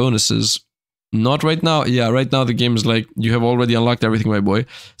scouting bonuses. Not right now. Yeah, right now the game is like, you have already unlocked everything, my boy.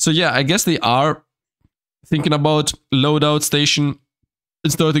 So yeah, I guess they are thinking about loadout, station,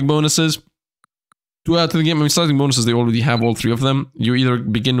 and starting bonuses to add to the game. I mean, starting bonuses, they already have all 3 of them. You either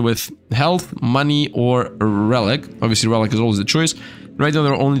begin with health, money, or relic. Obviously, relic is always the choice. Right now,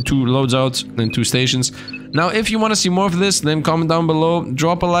 there are only 2 loadouts and 2 stations. Now, if you want to see more of this, then comment down below,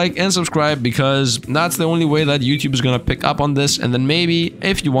 drop a like, and subscribe, because that's the only way that YouTube is going to pick up on this. And then maybe,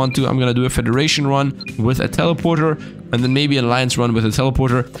 if you want to, I'm going to do a Federation run with a teleporter, and then maybe an Alliance run with a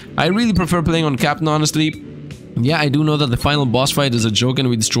teleporter. I really prefer playing on Captain, honestly. Yeah, I do know that the final boss fight is a joke and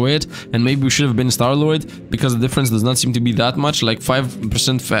we destroy it, and maybe we should have been Star-Lord, because the difference does not seem to be that much, like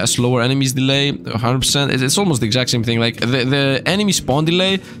 5% slower enemies delay, 100%, it's almost the exact same thing. Like, the enemy spawn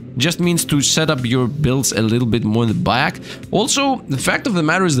delay just means to set up your builds a little bit more in the back. Also, the fact of the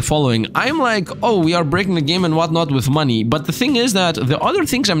matter is the following. I'm like, oh, we are breaking the game and whatnot with money, but the thing is that the other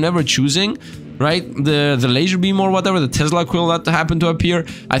things I'm never choosing, right, the laser beam or whatever, the Tesla quill that happened to appear,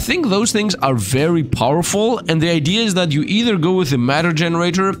 I think those things are very powerful, and the idea is that you either go with the matter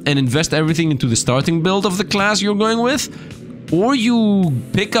generator and invest everything into the starting build of the class you're going with, or you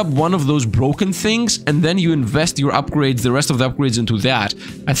pick up one of those broken things and then you invest your upgrades, the rest of the upgrades, into that.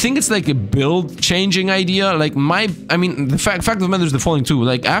 I think it's like a build changing idea. Like I mean, the fact of the matter is the following too.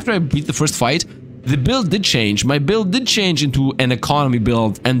 Like, after I beat the first fight, the build did change. My build did change into an economy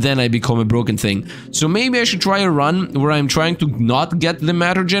build, and then I become a broken thing. So maybe I should try a run where I'm trying to not get the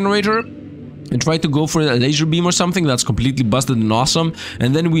matter generator and try to go for a laser beam or something that's completely busted and awesome,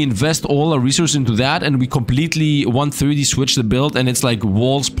 and then we invest all our resources into that, and we completely 130 switch the build, and it's like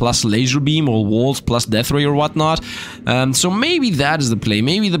walls plus laser beam or walls plus death ray or whatnot. So maybe that is the play.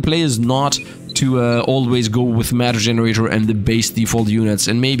 Maybe the play is not to always go with matter generator and the base default units,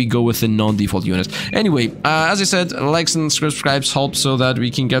 and maybe go with the non-default units. Anyway, as I said, likes and subscribes help so that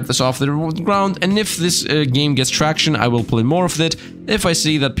we can get this off the ground, and if this game gets traction, I will play more of it. If I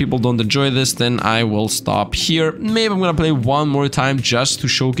see that people don't enjoy this, then I will stop here. Maybe I'm gonna play one more time just to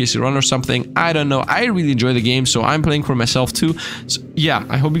showcase a run or something. I don't know. I really enjoy the game, so I'm playing for myself too. So yeah,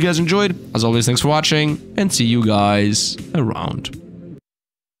 I hope you guys enjoyed. As always, thanks for watching, and see you guys around.